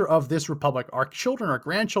future of this Republic, our children, our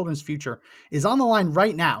grandchildren's future, is on the line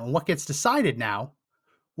right now. And what gets decided now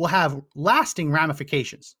will have lasting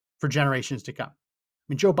ramifications for generations to come. I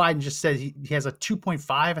mean, Joe Biden just said he has a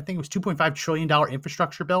 $2.5 trillion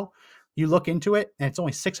infrastructure bill. You look into it, and it's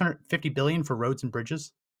only $650 billion for roads and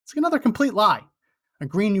bridges. It's another complete lie. A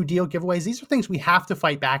Green New Deal giveaways. These are things we have to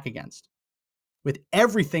fight back against with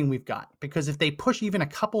everything we've got. Because if they push even a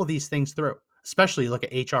couple of these things through, especially look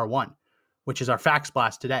at HR 1, which is our fax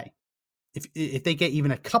blast today. If they get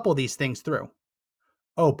even a couple of these things through,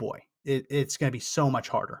 oh boy, it's going to be so much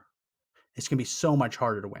harder. It's going to be so much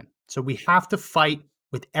harder to win. So we have to fight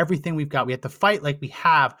with everything we've got. We have to fight like we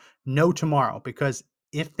have no tomorrow, because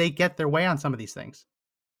if they get their way on some of these things,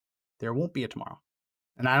 there won't be a tomorrow.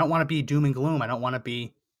 And I don't want to be doom and gloom. I don't want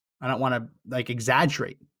to like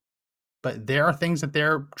exaggerate, but there are things that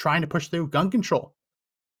they're trying to push through. Gun control,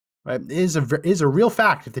 right, is a real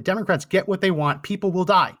fact. If the Democrats get what they want, people will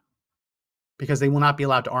die because they will not be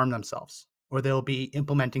allowed to arm themselves, or they'll be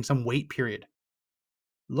implementing some wait period.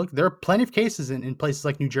 Look, there are plenty of cases in places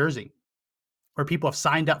like New Jersey where people have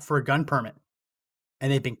signed up for a gun permit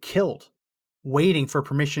and they've been killed waiting for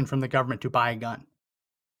permission from the government to buy a gun.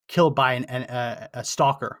 killed by a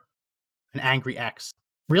stalker, an angry ex.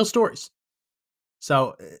 Real stories.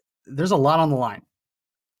 So there's a lot on the line.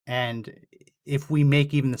 And if we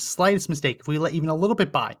make even the slightest mistake, if we let even a little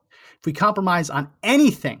bit by, if we compromise on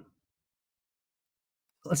anything,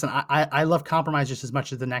 listen, I love compromise just as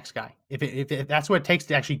much as the next guy. If that's what it takes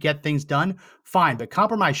to actually get things done, fine. But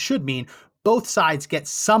compromise should mean both sides get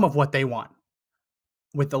some of what they want.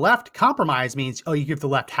 With the left, compromise means, you give the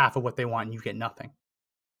left half of what they want and you get nothing.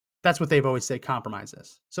 That's what they've always said compromise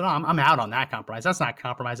is. So no, I'm out on that compromise. That's not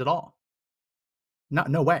compromise at all.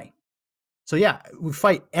 No way. So yeah, we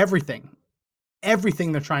fight everything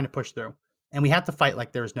they're trying to push through. And we have to fight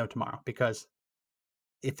like there is no tomorrow, because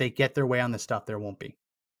if they get their way on this stuff, there won't be.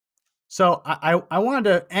 So I wanted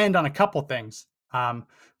to end on a couple things. I'm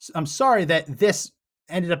sorry that this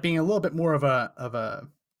ended up being a little bit more of a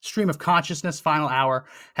stream of consciousness final hour.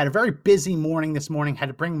 Had a very busy morning this morning. Had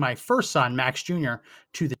to bring my first son, Max Jr.,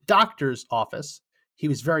 to the doctor's office. He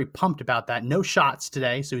was very pumped about that. No shots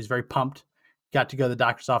today, so he was very pumped. Got to go to the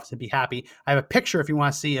doctor's office and be happy. I have a picture, if you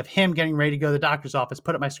want to see, of him getting ready to go to the doctor's office.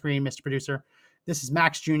 Put up my screen, Mr. Producer. This is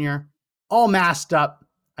Max Jr., all masked up.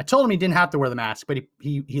 I told him he didn't have to wear the mask, but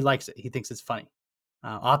he likes it. He thinks it's funny.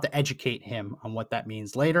 I'll have to educate him on what that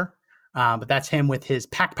means later. But that's him with his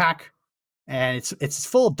pack, and it's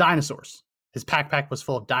full of dinosaurs. His pack was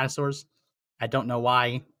full of dinosaurs. I don't know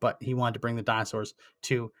why, but he wanted to bring the dinosaurs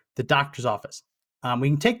to the doctor's office. We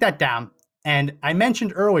can take that down. And I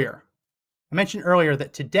mentioned earlier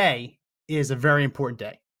that today is a very important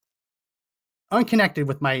day. Unconnected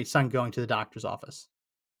with my son going to the doctor's office.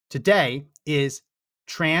 Today is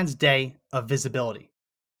Trans Day of Visibility.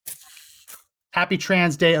 Happy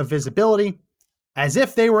Trans Day of Visibility. As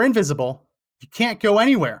if they were invisible, you can't go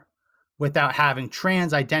anywhere without having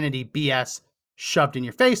trans identity BS shoved in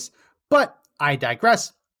your face. But I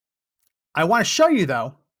digress. I want to show you,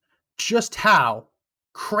 though, just how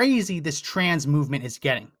crazy this trans movement is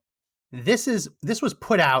getting. This was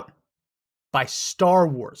put out by Star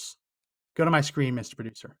Wars. Go to my screen, Mr.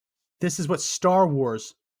 Producer. This is what Star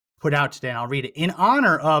Wars put out today, and I'll read it. In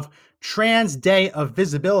honor of Trans Day of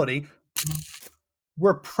Visibility,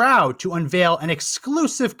 we're proud to unveil an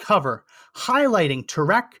exclusive cover highlighting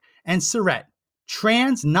Tarek and Saret,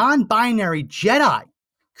 trans non-binary Jedi,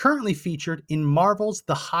 currently featured in Marvel's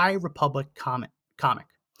The High Republic comic.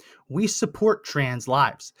 We support trans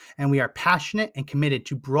lives, and we are passionate and committed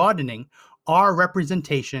to broadening our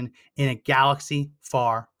representation in a galaxy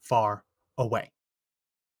far, far away.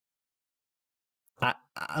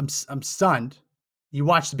 I'm stunned. You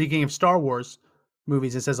watch the beginning of Star Wars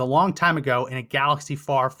movies, it says a long time ago in a galaxy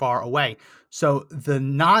far, far away. So the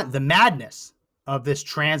madness of this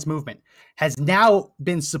trans movement has now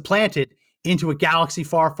been supplanted into a galaxy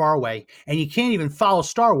far, far away, and you can't even follow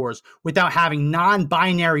Star Wars without having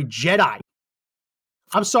non-binary Jedi.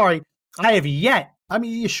 I'm sorry, I have yet. I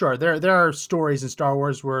mean, sure, there are stories in Star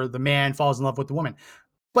Wars where the man falls in love with the woman,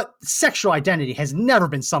 but sexual identity has never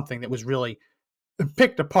been something that was really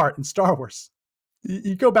picked apart in Star Wars.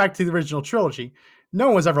 You go back to the original trilogy, no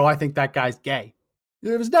one was ever, I think that guy's gay.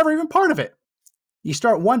 It was never even part of it. You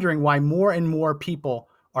start wondering why more and more people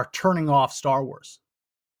are turning off Star Wars.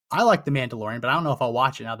 I like The Mandalorian, but I don't know if I'll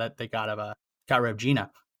watch it now that they got rid of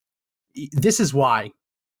Gina. This is why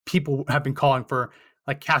people have been calling for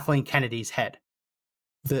like Kathleen Kennedy's head.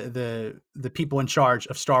 The people in charge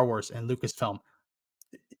of Star Wars and Lucasfilm.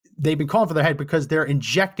 They've been calling for their head because they're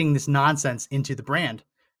injecting this nonsense into the brand,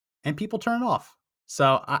 and people turn it off.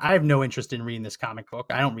 So I have no interest in reading this comic book.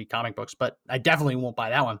 I don't read comic books, but I definitely won't buy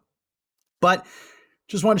that one. But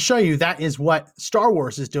just want to show you that is what Star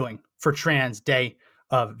Wars is doing for Trans Day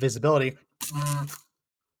of Visibility,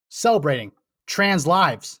 celebrating trans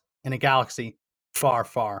lives in a galaxy far,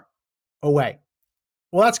 far away.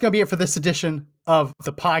 Well, that's going to be it for this edition of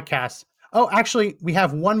the podcast. Oh, actually, we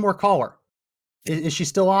have one more caller. Is she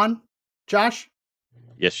still on, Josh?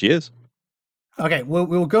 Yes, she is. Okay,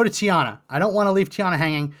 we'll go to Tiana. I don't want to leave Tiana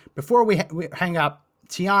hanging. Before we hang up,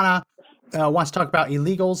 Tiana wants to talk about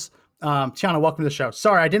illegals. Tiana, welcome to the show.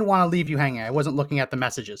 Sorry, I didn't want to leave you hanging. I wasn't looking at the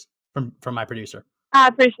messages from my producer. I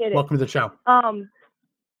appreciate it. Welcome to the show.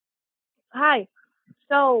 Hi.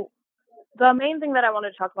 So the main thing that I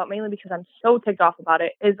wanted to talk about, mainly because I'm so ticked off about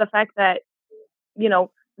it, is the fact that,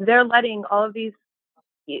 they're letting all of these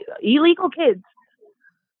illegal kids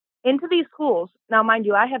into these schools. Now, mind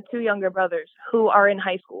you, I have two younger brothers who are in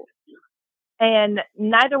high school, and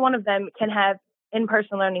neither one of them can have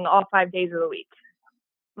in-person learning all 5 days of the week.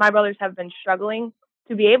 My brothers have been struggling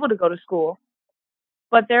to be able to go to school,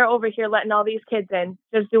 but they're over here letting all these kids in,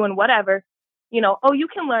 just doing whatever. You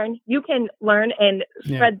can learn and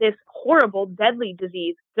spread this horrible, deadly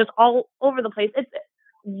disease just all over the place.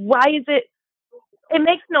 Why is it? It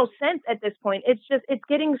makes no sense at this point. It's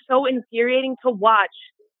getting so infuriating to watch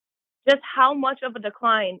just how much of a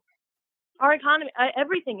decline our economy,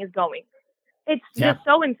 everything is going. It's just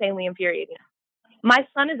so insanely infuriating. My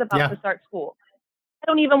son is about to start school. I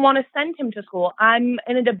don't even want to send him to school. I'm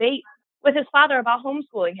in a debate with his father about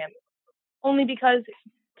homeschooling him, only because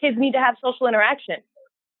kids need to have social interaction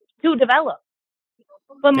to develop.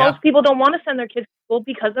 But most people don't want to send their kids to school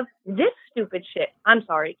because of this stupid shit. I'm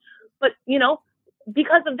sorry. But,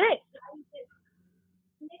 because of this.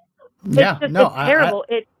 Yeah, it's terrible.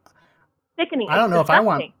 It's sickening. I don't know if I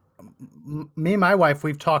want... Me and my wife,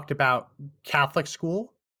 we've talked about Catholic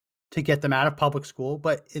school to get them out of public school,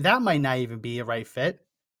 but that might not even be a right fit.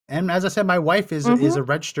 And as I said, my wife is a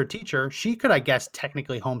registered teacher. She could, I guess,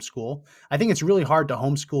 technically homeschool. I think it's really hard to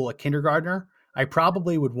homeschool a kindergartner. I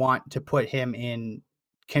probably would want to put him in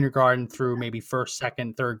kindergarten through maybe first,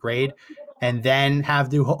 second, third grade, and then have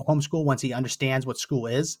do homeschool once he understands what school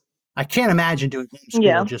is. I can't imagine doing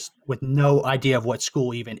homeschool just with no idea of what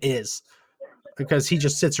school even is, because he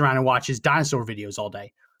just sits around and watches dinosaur videos all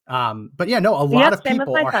day. But a lot of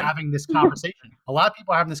people are having this conversation. A lot of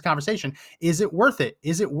people are having this conversation. Is it worth it?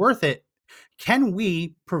 Is it worth it? Can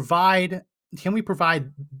we provide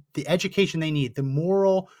the education they need, the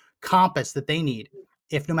moral compass that they need?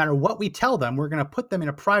 If no matter what we tell them, we're going to put them in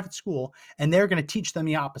a private school and they're going to teach them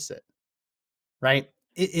the opposite, right?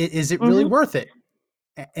 Is it really worth it?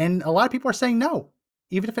 And a lot of people are saying no,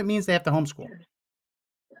 even if it means they have to homeschool.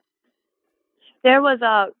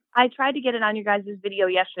 I tried to get it on your guys' video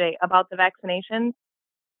yesterday about the vaccinations,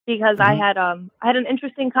 because I had an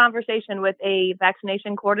interesting conversation with a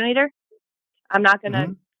vaccination coordinator. I'm not going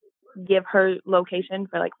to give her location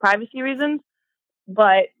for privacy reasons,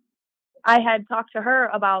 but I had talked to her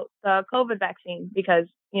about the COVID vaccine because,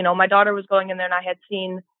 my daughter was going in there and I had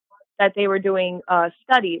seen that they were doing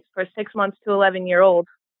studies for 6 months to 11-year-olds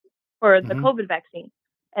for the COVID vaccine.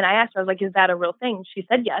 And I asked her, I was like, is that a real thing? She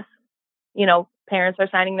said, yes. Parents are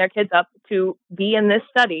signing their kids up to be in this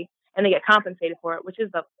study and they get compensated for it, which is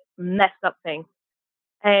a messed up thing.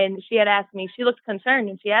 And she had asked me, she looked concerned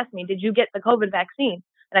and she asked me, did you get the COVID vaccine?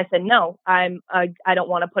 And I said, no, I don't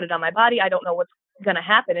want to put it on my body. I don't know what's going to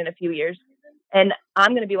happen in a few years. And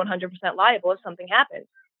I'm going to be 100% liable if something happens.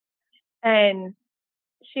 And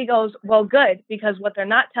she goes, well, good, because what they're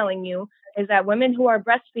not telling you is that women who are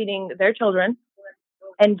breastfeeding their children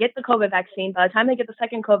and get the COVID vaccine, by the time they get the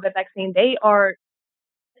second COVID vaccine, they are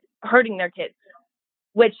hurting their kids,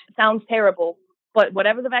 which sounds terrible. But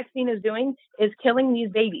whatever the vaccine is doing is killing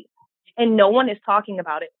these babies, and no one is talking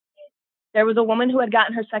about it. There was a woman who had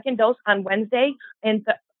gotten her second dose on Wednesday, and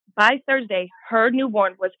by Thursday, her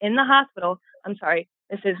newborn was in the hospital. I'm sorry,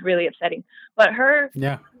 this is really upsetting, but her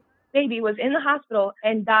baby was in the hospital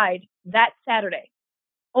and died that Saturday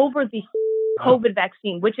over the COVID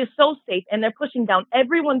vaccine, which is so safe, and they're pushing down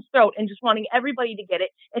everyone's throat and just wanting everybody to get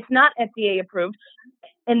it. It's not FDA approved,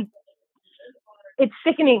 and it's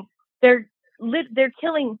sickening. They're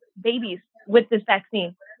killing babies with this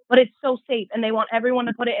vaccine, but it's so safe, and they want everyone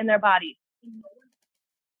to put it in their bodies.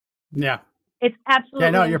 Yeah, it's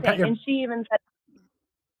absolutely insane. And she even said,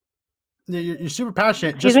 "You're super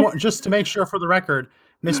passionate." Just to make sure for the record,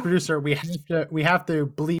 Miss Producer, we have to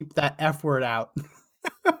bleep that F word out.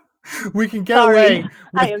 We can get away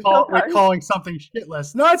with calling something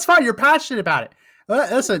shitless. No, it's fine. You're passionate about it.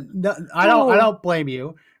 Listen, no, I don't blame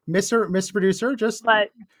you, Mr. Producer.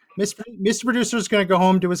 Mr. Producer is going to go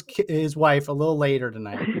home to his wife a little later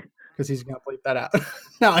tonight because he's going to bleep that out.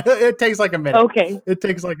 No, it takes like a minute. Okay, it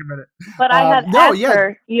takes like a minute. But I had asked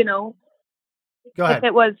her, go ahead.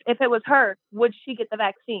 If it was her, would she get the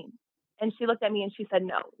vaccine? And she looked at me and she said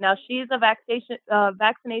no. Now she's a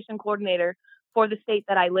vaccination coordinator for the state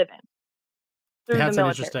that I live in. That's an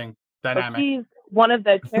interesting dynamic. But she's one of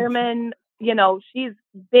the chairmen, she's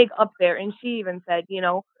big up there. And she even said,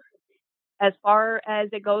 as far as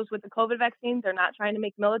it goes with the COVID vaccine, they're not trying to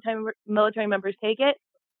make military members take it.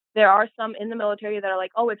 There are some in the military that are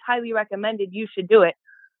like, oh, it's highly recommended, you should do it.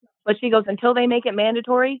 But she goes, until they make it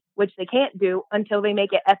mandatory, which they can't do until they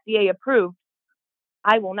make it FDA approved,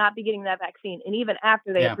 I will not be getting that vaccine. And even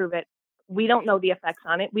after they approve it, we don't know the effects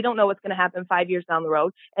on it. We don't know what's going to happen 5 years down the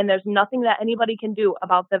road. And there's nothing that anybody can do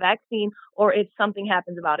about the vaccine or if something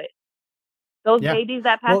happens about it. Those babies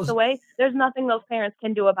that passed away, there's nothing those parents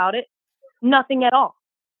can do about it. Nothing at all.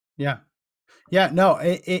 Yeah. Yeah. No,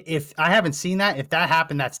 if I haven't seen that, if that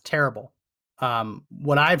happened, that's terrible.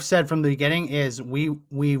 What I've said from the beginning is we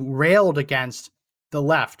railed against the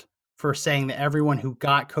left for saying that everyone who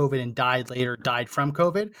got COVID and died later died from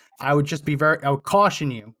COVID. I would caution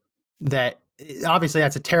you that obviously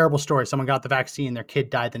that's a terrible story. Someone got the vaccine, their kid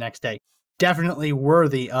died the next day. Definitely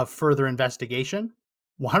worthy of further investigation,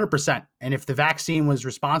 100%. And if the vaccine was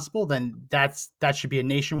responsible, then that should be a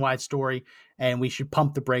nationwide story, and we should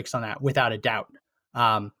pump the brakes on that without a doubt.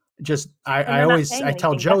 I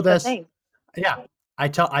tell Joe this. Yeah, I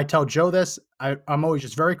tell Joe this. I'm always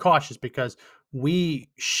just very cautious because we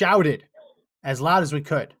shouted as loud as we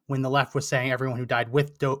could when the left was saying everyone who died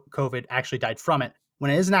with COVID actually died from it,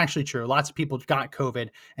 when it isn't actually true. Lots of people got COVID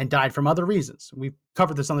and died from other reasons. We've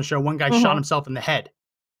covered this on the show. One guy shot himself in the head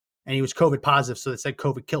and he was COVID positive, so they said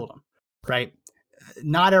COVID killed him, right?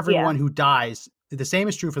 Not everyone who dies, the same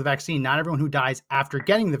is true for the vaccine. Not everyone who dies after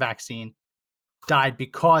getting the vaccine died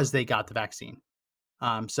because they got the vaccine.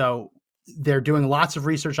 So they're doing lots of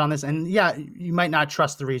research on this, and yeah, you might not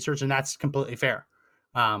trust the research, and that's completely fair.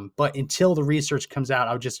 But until the research comes out,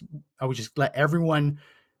 I would just let everyone,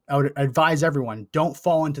 I would advise everyone, don't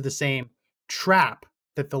fall into the same trap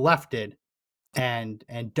that the left did, and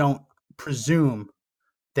don't presume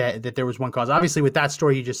that there was one cause. Obviously, with that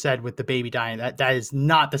story you just said with the baby dying, that is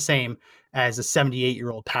not the same as a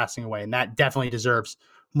 78-year-old passing away, and that definitely deserves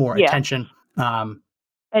more attention.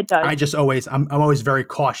 It does. I'm always very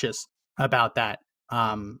cautious about that,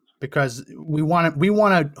 because we want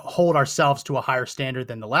to hold ourselves to a higher standard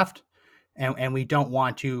than the left, and we don't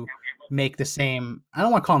want to make the same, I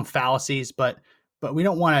don't want to call them fallacies, but we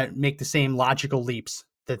don't want to make the same logical leaps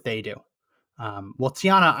that they do. Well,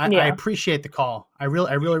 Tiana, I appreciate the call. I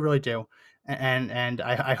really do. And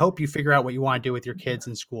I hope you figure out what you want to do with your kids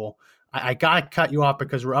in school. I got to cut you off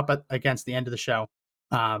because we're up against the end of the show.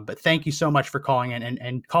 But thank you so much for calling in,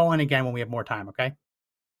 and call in again when we have more time. Okay.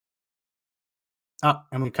 Oh,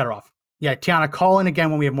 and we cut her off. Yeah. Tiana, call in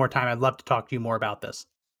again when we have more time. I'd love to talk to you more about this.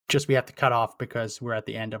 Just, we have to cut off because we're at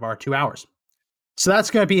the end of our 2 hours. So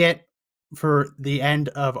that's going to be it for the end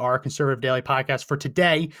of our Conservative Daily podcast for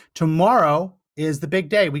today. Tomorrow is the big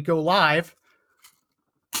day. We go live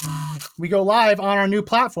on our new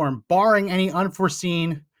platform, barring any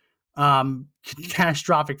unforeseen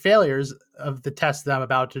catastrophic failures of the test that I'm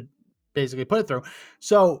about to basically put it through.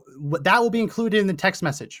 So that will be included in the text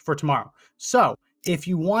message for tomorrow. So if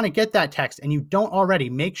you want to get that text and you don't already,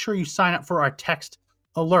 make sure you sign up for our text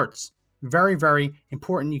alerts. Very, very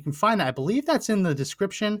important. You can find that. I believe that's in the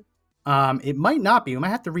description. It might not be. We might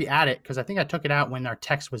have to re-add it because I think I took it out when our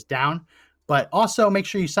text was down. But also make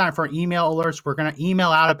sure you sign up for our email alerts. We're going to email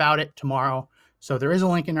out about it tomorrow. So there is a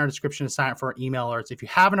link in our description to sign up for our email alerts. If you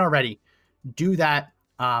haven't already, do that.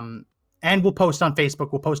 And we'll post on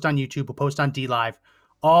Facebook. We'll post on YouTube. We'll post on DLive.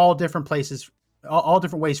 All different places, all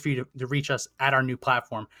different ways for you to reach us at our new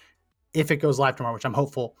platform if it goes live tomorrow, which I'm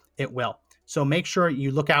hopeful it will. So make sure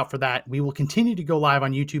you look out for that. We will continue to go live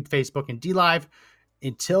on YouTube, Facebook, and DLive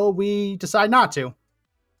until we decide not to.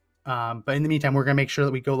 But in the meantime, we're going to make sure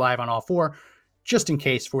that we go live on all four, just in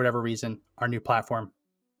case, for whatever reason, our new platform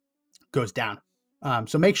goes down.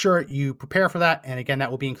 So make sure you prepare for that. And again,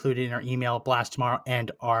 that will be included in our email blast tomorrow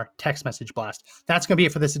and our text message blast. That's going to be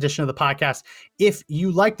it for this edition of the podcast. If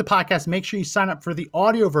you like the podcast, make sure you sign up for the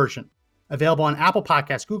audio version, available on Apple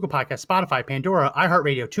Podcasts, Google Podcasts, Spotify, Pandora,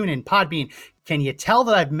 iHeartRadio, TuneIn, Podbean. Can you tell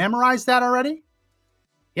that I've memorized that already?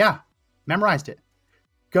 Yeah, memorized it.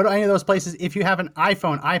 Go to any of those places. If you have an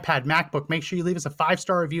iPhone, iPad, MacBook, make sure you leave us a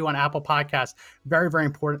 5-star review on Apple Podcasts. Very, very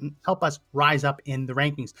important. Help us rise up in the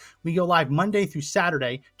rankings. We go live Monday through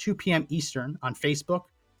Saturday, 2 p.m. Eastern on Facebook,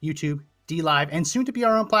 YouTube, DLive, and soon to be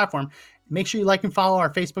our own platform. Make sure you like and follow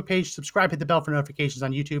our Facebook page, subscribe, hit the bell for notifications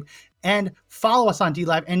on YouTube, and follow us on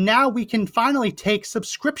DLive. And now we can finally take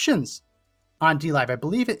subscriptions on DLive. I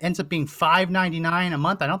believe it ends up being $5.99 a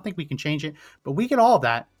month. I don't think we can change it, but we get all of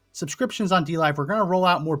that. Subscriptions on DLive. We're going to roll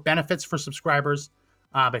out more benefits for subscribers.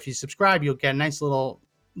 But if you subscribe, you'll get a nice little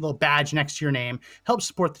badge next to your name. Help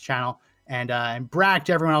support the channel and brag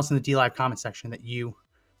to everyone else in the DLive comment section that you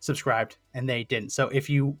subscribed and they didn't. So if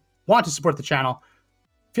you want to support the channel,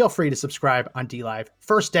 feel free to subscribe on DLive.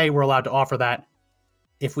 First day, we're allowed to offer that.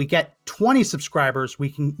 If we get 20 subscribers, we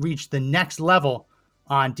can reach the next level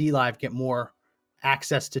on DLive, get more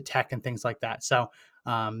access to tech and things like that. So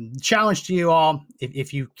challenge to you all.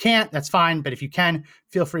 If you can't, that's fine. But if you can,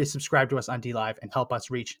 feel free to subscribe to us on DLive and help us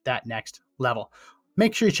reach that next level.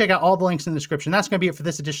 Make sure you check out all the links in the description. That's going to be it for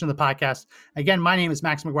this edition of the podcast. Again, my name is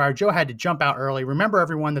Max McGuire. Joe had to jump out early. Remember,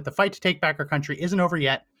 everyone, that the fight to take back our country isn't over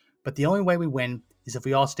yet, but the only way we win is if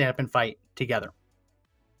we all stand up and fight together.